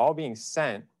that are all being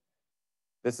sent,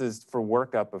 this is for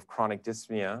workup of chronic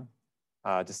dyspnea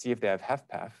to see if they have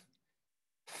HFpEF,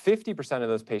 50% of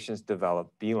those patients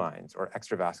developed B lines or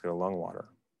extravascular lung water.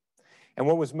 And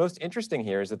what was most interesting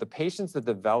here is that the patients that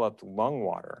developed lung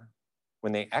water,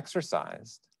 when they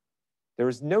exercised, there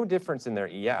was no difference in their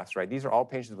EFs, right? These are all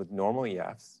patients with normal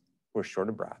EFs who are short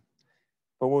of breath.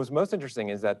 But what was most interesting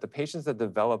is that the patients that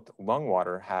developed lung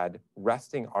water had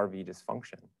resting RV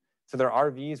dysfunction. So their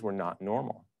RVs were not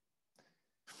normal.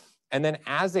 And then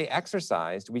as they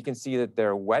exercised, we can see that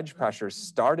their wedge pressure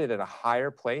started at a higher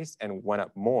place and went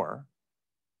up more.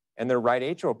 And their right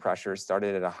atrial pressure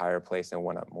started at a higher place and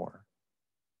went up more.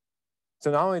 So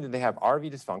not only did they have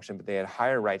RV dysfunction, but they had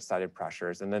higher right-sided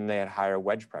pressures, and then they had higher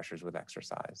wedge pressures with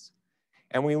exercise.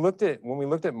 And when we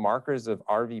looked at markers of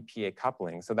RV-PA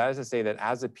coupling, so that is to say that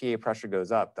as the PA pressure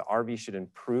goes up, the RV should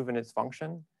improve in its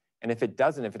function. And if it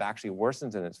doesn't, if it actually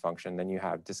worsens in its function, then you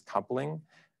have discoupling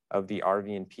of the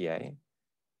RV and PA.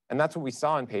 And that's what we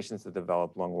saw in patients that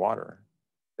developed lung water.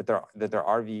 that their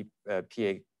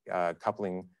RV-PA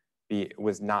coupling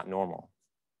was not normal.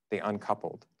 They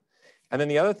uncoupled. And then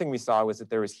the other thing we saw was that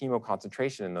there was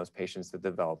hemoconcentration in those patients that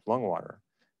developed lung water.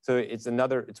 So it's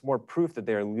more proof that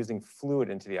they're losing fluid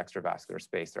into the extravascular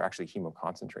space. They're actually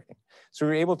hemoconcentrating. So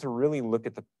we were able to really look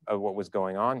at what was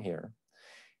going on here.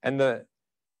 And the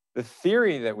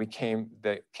theory that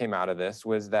came out of this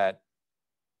was that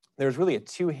there's really a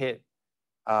two-hit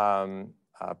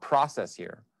process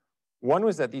here. One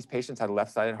was that these patients had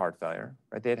left-sided heart failure,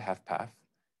 right? They had HFpEF.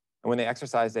 And when they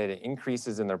exercised, they had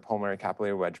increases in their pulmonary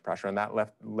capillary wedge pressure, and that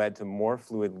led to more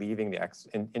fluid leaving the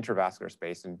intravascular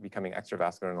space and becoming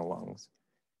extravascular in the lungs.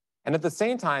 And at the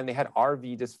same time, they had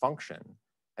RV dysfunction,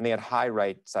 and they had high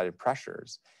right-sided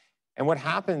pressures. And what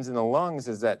happens in the lungs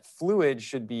is that fluid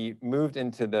should be moved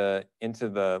into the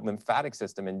lymphatic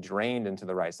system and drained into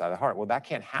the right side of the heart. Well, that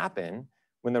can't happen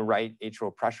when the right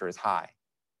atrial pressure is high.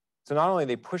 So not only are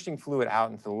they pushing fluid out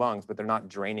into the lungs, but they're not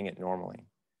draining it normally.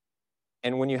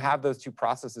 And when you have those two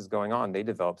processes going on, they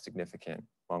develop significant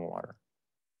lung water.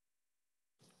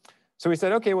 So we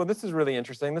said, okay, well, this is really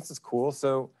interesting. This is cool.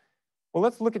 So, well,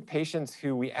 let's look at patients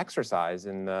who we exercise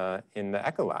in the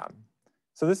echo lab.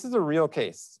 So this is a real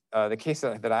case, the case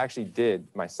that I actually did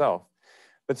myself.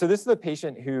 But so this is a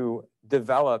patient who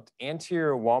developed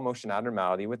anterior wall motion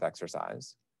abnormality with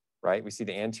exercise, right? We see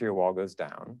the anterior wall goes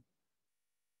down.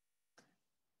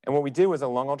 And what we did was a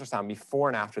lung ultrasound before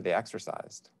and after they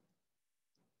exercised.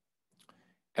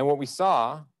 And what we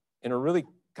saw in a really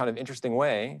kind of interesting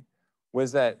way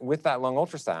was that with that lung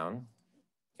ultrasound,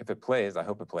 if it plays, I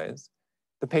hope it plays,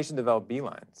 the patient developed B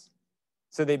lines.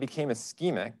 So they became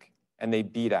ischemic and they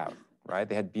beat out, right?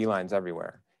 They had B lines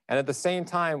everywhere. And at the same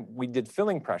time, we did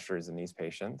filling pressures in these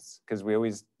patients because we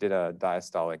always did a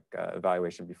diastolic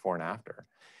evaluation before and after.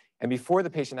 And before the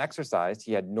patient exercised,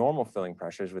 he had normal filling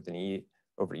pressures with an E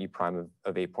over E prime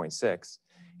of 8.6.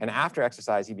 And after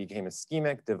exercise, he became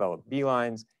ischemic, developed B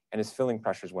lines, and his filling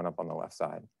pressures went up on the left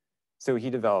side. So he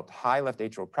developed high left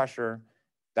atrial pressure.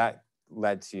 That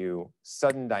led to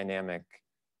sudden dynamic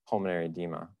pulmonary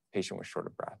edema. Patient was short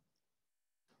of breath.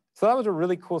 So that was a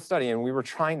really cool study, and we were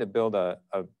trying to build a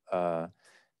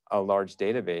large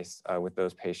database with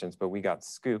those patients, but we got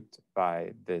scooped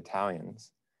by the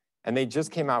Italians. And they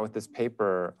just came out with this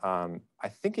paper, I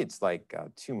think it's like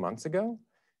 2 months ago,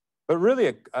 but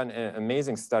really an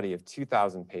amazing study of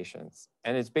 2,000 patients.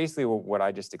 And it's basically what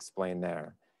I just explained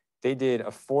there. They did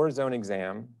a 4-zone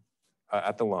exam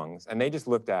at the lungs, and they just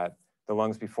looked at the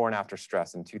lungs before and after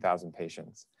stress in 2,000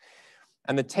 patients.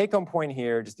 And the take-home point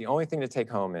here, just the only thing to take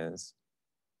home is,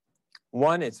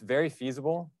 one, it's very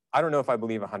feasible. I don't know if I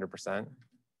believe 100%.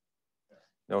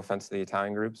 No offense to the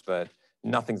Italian groups, but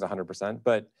nothing's 100%.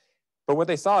 But what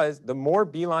they saw is the more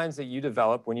B lines that you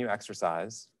develop when you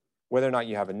exercise, whether or not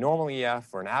you have a normal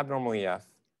EF or an abnormal EF,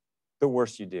 the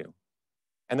worse you do.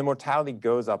 And the mortality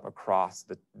goes up across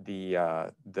they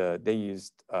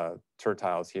used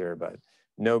tertiles here, but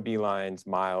no B lines,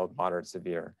 mild, moderate,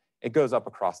 severe. It goes up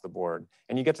across the board.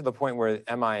 And you get to the point where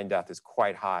MI and death is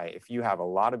quite high. If you have a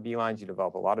lot of B lines, you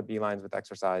develop a lot of B lines with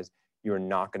exercise, you are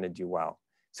not going to do well.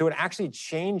 So it actually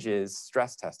changes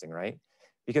stress testing, right?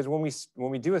 Because when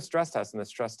we do a stress test and the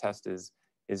stress test is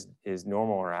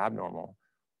normal or abnormal,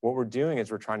 what we're doing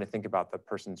is we're trying to think about the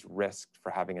person's risk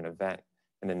for having an event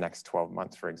in the next 12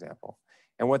 months, for example.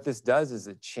 And what this does is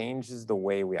it changes the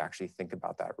way we actually think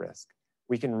about that risk.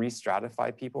 We can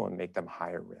re-stratify people and make them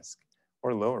higher risk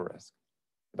or lower risk,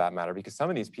 for that matter, because some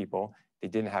of these people, they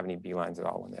didn't have any B lines at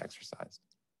all when they exercised.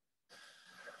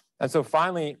 And so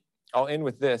finally, I'll end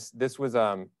with this. This was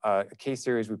a case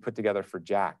series we put together for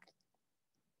Jack.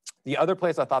 The other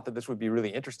place I thought that this would be really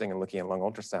interesting in looking at lung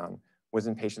ultrasound was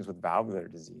in patients with valvular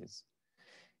disease.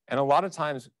 And a lot of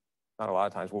times, not a lot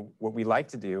of times, what we like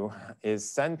to do is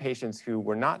send patients who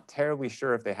we're not terribly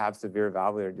sure if they have severe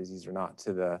valvular disease or not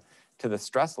to the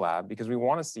stress lab, because we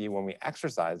want to see when we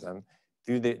exercise them,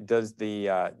 are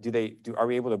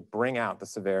we able to bring out the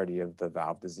severity of the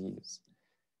valve disease?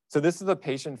 So this is a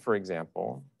patient, for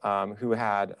example, who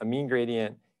had a mean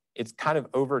gradient. It's kind of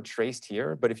overtraced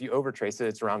here, but if you overtrace it,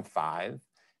 it's around 5.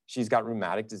 She's got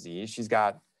rheumatic disease. She's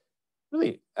got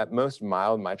really, at most,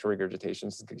 mild mitral regurgitation.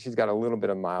 She's got a little bit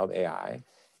of mild AI,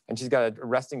 and she's got a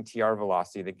resting TR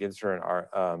velocity that gives her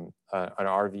an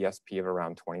RVSP of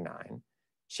around 29.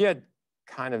 She had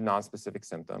kind of nonspecific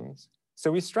symptoms.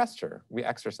 So we stressed her, we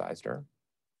exercised her,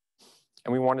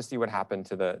 and we want to see what happened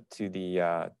to the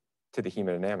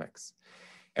hemodynamics.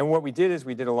 And what we did is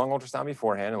we did a lung ultrasound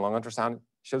beforehand, and lung ultrasound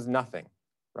shows nothing,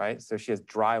 right? So she has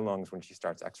dry lungs when she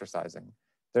starts exercising.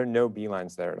 There are no B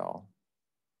lines there at all.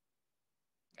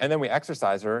 And then we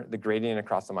exercise her, the gradient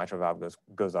across the mitral valve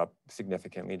goes up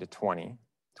significantly to 20,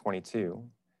 22.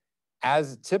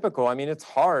 As typical, I mean, it's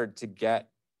hard to get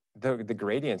the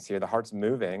gradients here. The heart's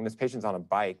moving. This patient's on a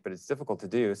bike, but it's difficult to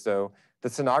do. So the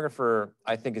sonographer,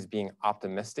 I think, is being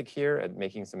optimistic here at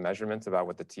making some measurements about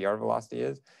what the TR velocity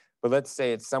is. But let's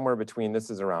say it's somewhere between,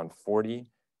 this is around 40,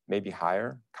 maybe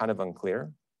higher, kind of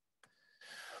unclear.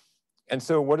 And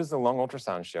so what does the lung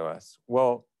ultrasound show us?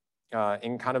 Well,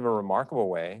 in kind of a remarkable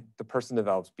way, the person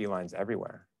develops B-lines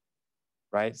everywhere,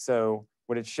 right? So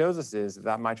what it shows us is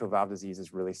that mitral valve disease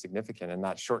is really significant, and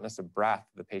that shortness of breath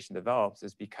the patient develops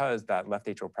is because that left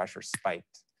atrial pressure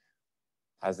spiked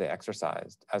as they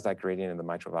exercised, as that gradient in the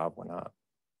mitral valve went up.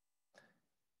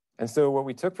 And so what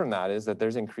we took from that is that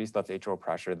there's increased left atrial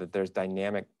pressure, that there's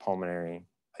dynamic pulmonary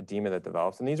edema that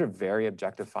develops, and these are very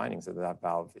objective findings that that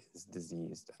valve is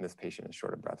diseased and this patient is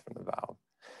short of breath from the valve.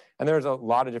 And there's a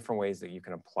lot of different ways that you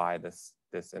can apply this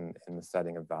in the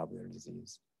setting of valvular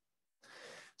disease.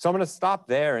 So I'm going to stop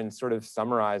there and sort of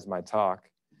summarize my talk.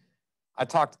 I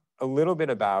talked a little bit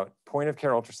about point of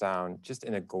care ultrasound just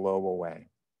in a global way,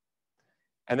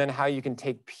 and then how you can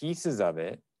take pieces of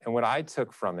it. And what I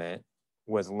took from it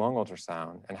was lung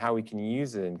ultrasound and how we can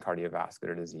use it in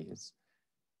cardiovascular disease,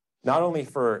 not only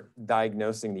for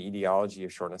diagnosing the etiology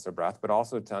of shortness of breath, but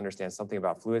also to understand something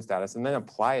about fluid status and then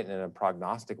apply it in a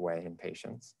prognostic way in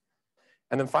patients.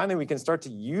 And then finally, we can start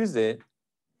to use it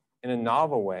in a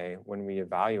novel way when we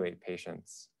evaluate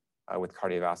patients with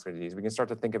cardiovascular disease. We can start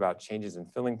to think about changes in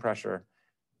filling pressure.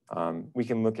 We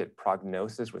can look at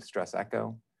prognosis with stress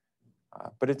echo.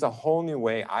 But it's a whole new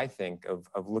way, I think,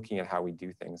 of looking at how we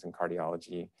do things in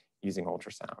cardiology using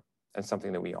ultrasound, and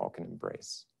something that we all can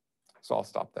embrace. So I'll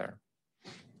stop there.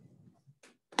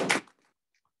 All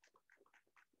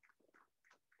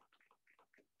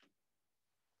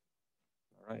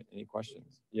right, any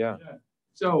questions? Yeah.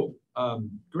 So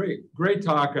great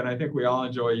talk, and I think we all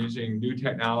enjoy using new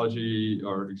technology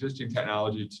or existing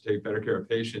technology to take better care of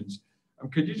patients.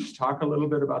 Could you just talk a little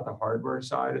bit about the hardware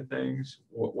side of things?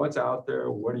 What's out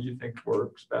there? What do you think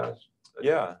works best?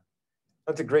 Yeah,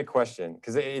 that's a great question,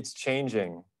 because it's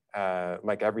changing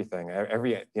like everything.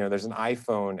 There's an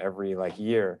iPhone every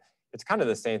year. It's kind of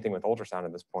the same thing with ultrasound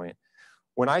at this point.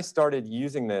 When I started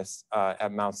using this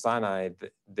at Mount Sinai,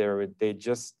 they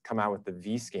just come out with the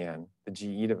V-scan, the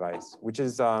GE device, which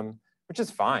is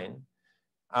fine.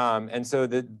 And so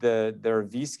there are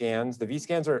V-scans. The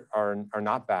V-scans are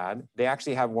not bad. They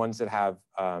actually have ones that have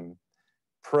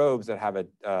probes that have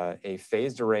a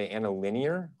phased array and a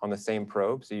linear on the same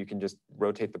probe. So you can just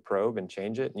rotate the probe and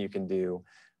change it, and you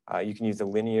can use the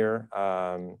linear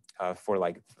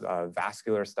for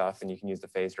vascular stuff, and you can use the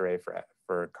phased array for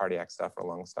cardiac stuff or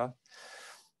lung stuff.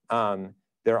 And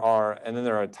then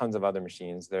there are tons of other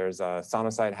machines. There's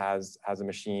Sonosite has a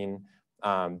machine.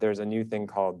 There's a new thing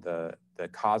called the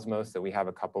Cosmos that we have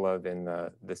a couple of in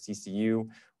the CCU,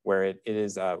 where it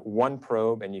is one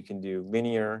probe, and you can do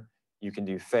linear, you can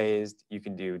do phased, you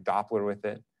can do Doppler with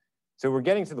it. So we're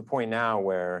getting to the point now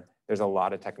where there's a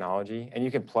lot of technology, and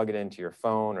you can plug it into your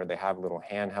phone, or they have little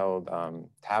handheld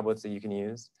tablets that you can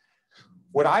use.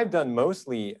 What I've done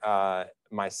mostly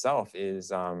myself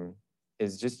is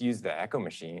just use the echo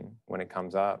machine when it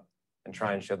comes up and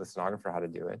try and show the sonographer how to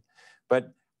do it.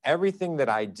 But everything that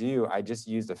I do, I just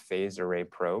use a phased array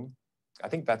probe. I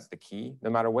think that's the key, no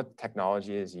matter what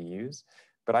technology is you use.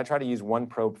 But I try to use one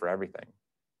probe for everything.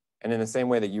 And in the same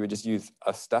way that you would just use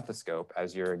a stethoscope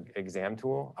as your exam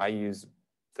tool, I use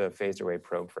the phased array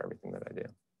probe for everything that I do.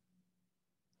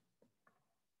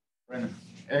 Brennan,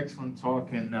 excellent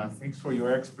talk, and thanks for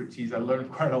your expertise. I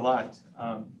learned quite a lot.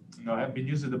 I've been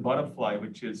using the butterfly,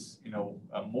 which is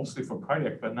mostly for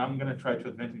cardiac, but now I'm going to try to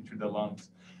advance into the lungs.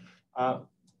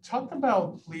 Talk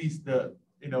about, please,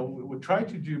 we tried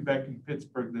to do back in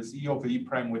Pittsburgh this E over E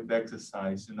prime with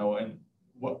exercise, and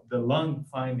what the lung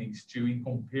findings too in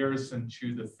comparison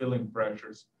to the filling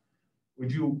pressures.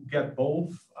 Would you get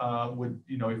both? If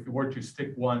you were to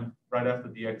stick one right after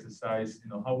the exercise,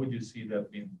 how would you see that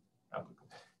being applicable?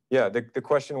 Yeah, the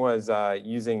question was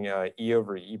using E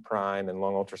over E prime and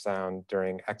lung ultrasound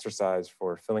during exercise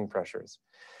for filling pressures.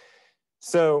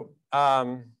 So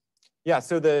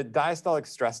so the diastolic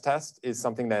stress test is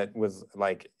something that was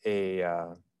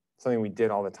something we did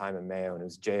all the time at Mayo, and it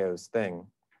was JO's thing.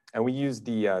 And we used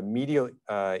the medial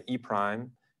E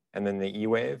prime and then the E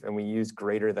wave, and we used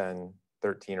greater than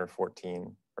 13 or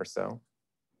 14 or so.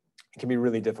 It can be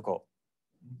really difficult.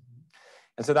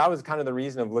 And so that was kind of the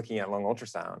reason of looking at lung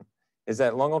ultrasound, is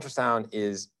that lung ultrasound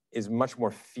is much more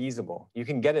feasible. You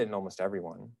can get it in almost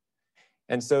everyone.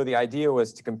 And so the idea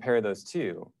was to compare those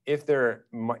two. If there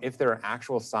are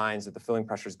actual signs that the filling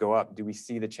pressures go up, do we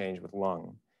see the change with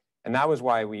lung? And that was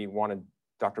why we wanted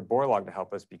Dr. Borlaug to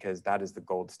help us, because that is the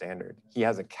gold standard. He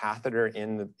has a catheter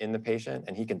in the patient,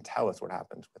 and he can tell us what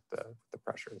happens with the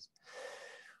pressures.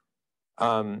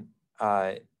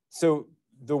 So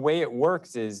the way it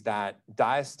works is that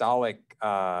diastolic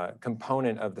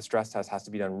component of the stress test has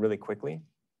to be done really quickly,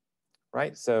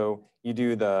 right? So you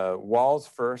do the walls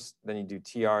first, then you do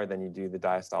TR, then you do the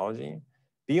diastology.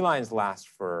 B-lines last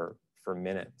for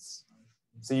minutes.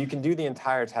 So you can do the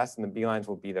entire test and the B-lines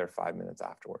will be there 5 minutes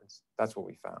afterwards. That's what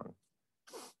we found.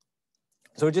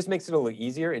 So it just makes it a little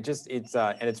easier. And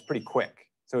it's pretty quick.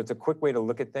 So it's a quick way to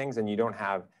look at things, and you don't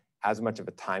have as much of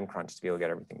a time crunch to be able to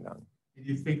get everything done. Do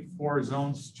you think 4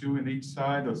 zones, 2 in each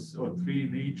side or 3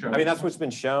 in each? I mean, that's what's been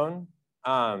shown.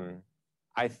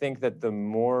 I think that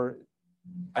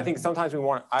sometimes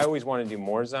I always want to do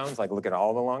more zones, like look at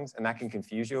all the lungs, and that can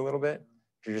confuse you a little bit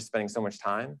if you're just spending so much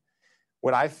time.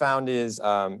 What I found is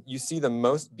you see the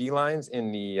most B-lines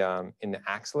in the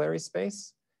axillary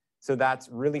space. So that's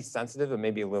really sensitive and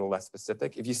maybe a little less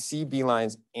specific. If you see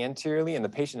B-lines anteriorly and the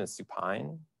patient is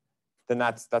supine, then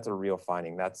that's a real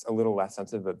finding. That's a little less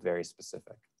sensitive, but very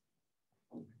specific.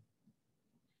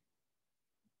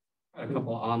 A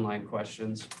couple of online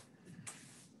questions.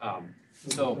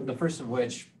 So the first of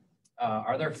which,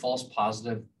 are there false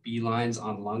positive B-lines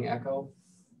on lung echo?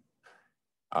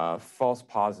 False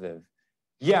positive.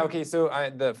 Yeah, okay, so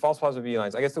the false positive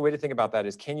B-lines, I guess the way to think about that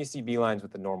is, can you see B-lines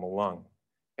with the normal lung?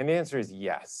 And the answer is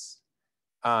yes,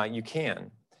 you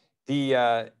can.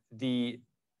 The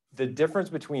difference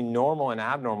between normal and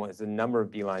abnormal is the number of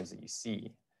B-lines that you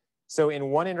see. So in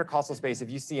one intercostal space,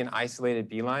 if you see an isolated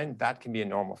B-line, that can be a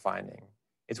normal finding.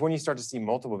 It's when you start to see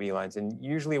multiple B-lines, and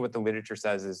usually what the literature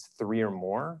says is 3 or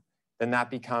more, then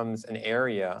that becomes an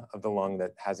area of the lung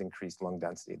that has increased lung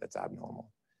density that's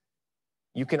abnormal.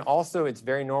 You can also, it's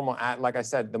very normal, like I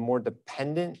said, the more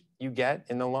dependent you get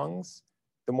in the lungs,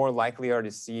 the more likely you are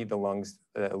to see the lungs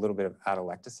a little bit of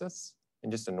atelectasis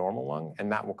in just a normal lung,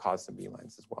 and that will cause some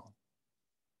B-lines as well.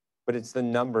 But it's the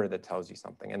number that tells you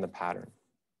something and the pattern.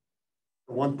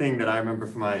 One thing that I remember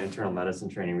from my internal medicine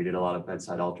training, we did a lot of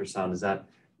bedside ultrasound, is that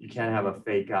you can't have a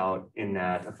fake out in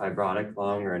that a fibrotic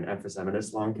lung or an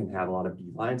emphysematous lung can have a lot of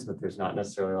B-lines, but there's not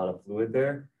necessarily a lot of fluid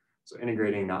there. So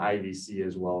integrating the IVC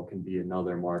as well can be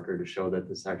another marker to show that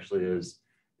this actually is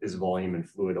volume and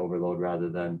fluid overload rather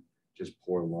than just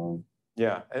poor lung.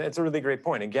 Yeah, and it's a really great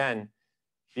point. Again,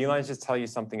 B-lines just tell you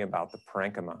something about the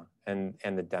parenchyma and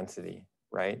the density,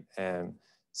 right? And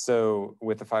so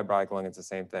with the fibrotic lung, it's the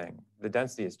same thing. The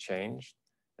density has changed,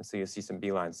 and so you see some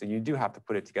B-lines. So you do have to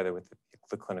put it together with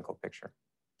the clinical picture.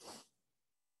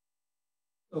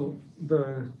 So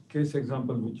the case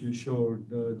example which you showed,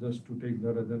 just to take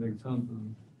that as an example,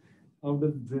 how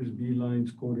does this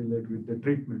B-lines correlate with the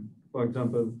treatment? For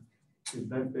example, if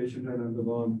that patient had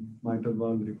undergone mitral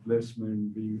valve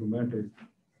replacement being rheumatic,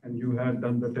 and you had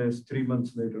done the test 3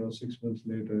 months later or 6 months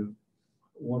later,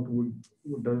 will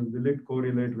it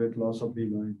correlate with loss of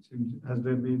B-lines? Has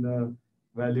there been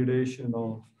a validation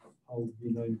of how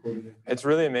B-line correlates? It's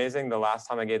really amazing. The last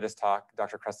time I gave this talk,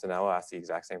 Dr. Crestanello asked the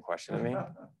exact same question to me.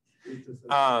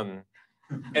 And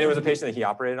it was a patient that he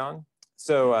operated on.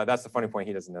 So that's the funny point.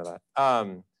 He doesn't know that.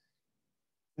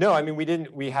 No, I mean,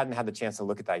 we hadn't had the chance to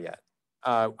look at that yet.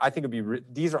 I think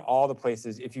these are all the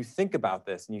places, if you think about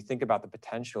this and you think about the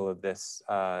potential of this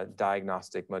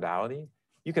diagnostic modality,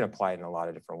 you can apply it in a lot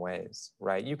of different ways,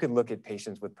 right? You could look at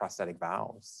patients with prosthetic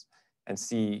valves and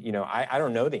see, I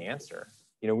don't know the answer.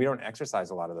 We don't exercise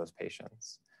a lot of those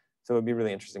patients. So it would be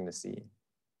really interesting to see.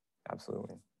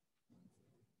 Absolutely.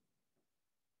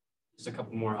 Just a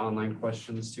couple more online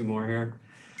questions, 2 more here.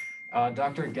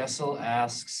 Dr. Gessel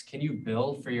asks, can you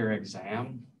bill for your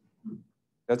exam?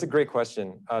 That's a great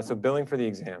question. So billing for the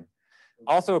exam.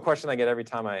 Also a question I get every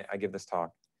time I give this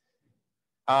talk.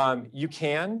 You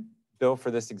can bill for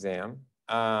this exam.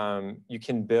 You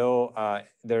can bill,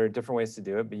 there are different ways to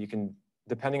do it, but you can,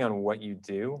 depending on what you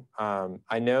do.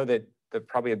 I know that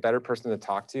probably a better person to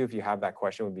talk to if you have that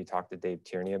question would be talk to Dave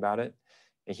Tierney about it.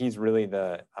 And he's really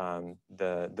the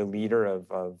leader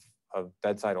of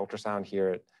bedside ultrasound here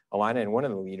at Allina and one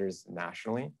of the leaders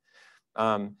nationally.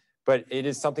 But it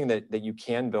is something that you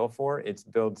can bill for. It's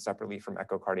billed separately from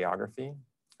echocardiography.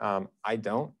 I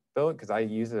don't bill it because I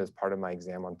use it as part of my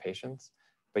exam on patients,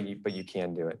 but you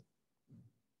can do it.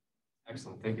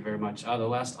 Excellent, thank you very much. The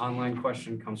last online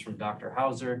question comes from Dr.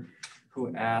 Hauser,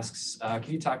 who asks,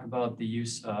 can you talk about the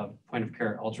use of point of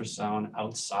care ultrasound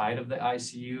outside of the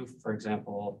ICU, for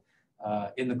example,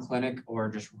 in the clinic or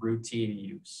just routine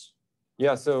use?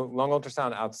 Yeah, so lung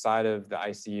ultrasound outside of the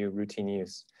ICU routine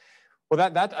use. Well,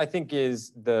 that I think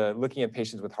is looking at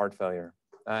patients with heart failure.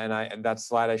 And that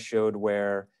slide I showed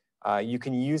where you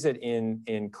can use it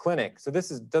in clinic. So this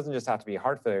doesn't just have to be a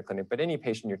heart failure clinic, but any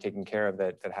patient you're taking care of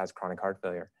that has chronic heart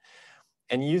failure.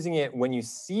 And using it when you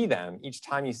see them, each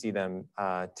time you see them,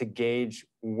 to gauge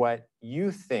what you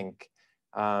think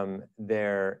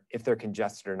if they're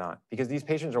congested or not. Because these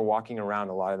patients are walking around,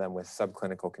 a lot of them with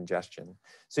subclinical congestion.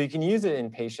 So you can use it in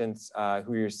patients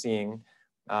who you're seeing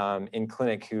in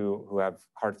clinic who have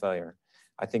heart failure.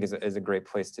 I think is a great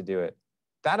place to do it.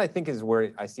 That I think is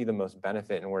where I see the most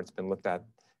benefit and where it's been looked at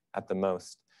the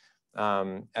most.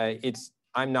 I'm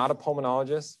not a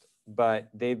pulmonologist, but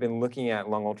they've been looking at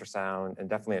lung ultrasound, and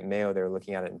definitely at Mayo, they were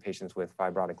looking at it in patients with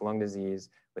fibrotic lung disease,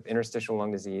 with interstitial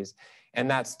lung disease. And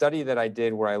that study that I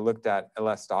did where I looked at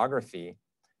elastography,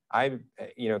 I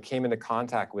came into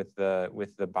contact with the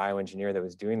bioengineer that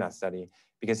was doing that study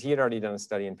because he had already done a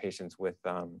study in patients with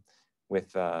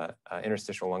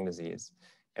interstitial lung disease.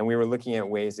 And we were looking at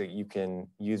ways that you can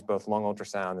use both lung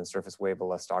ultrasound and surface wave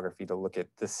elastography to look at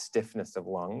the stiffness of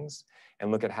lungs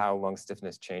and look at how lung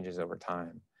stiffness changes over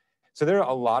time. So there are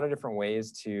a lot of different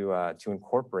ways to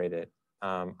incorporate it.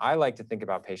 I like to think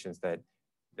about patients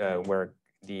where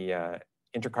the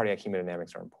intracardiac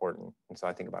hemodynamics are important. And so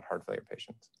I think about heart failure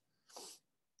patients.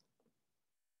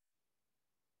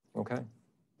 Okay.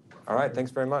 All right,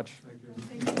 thanks very much. Thank you.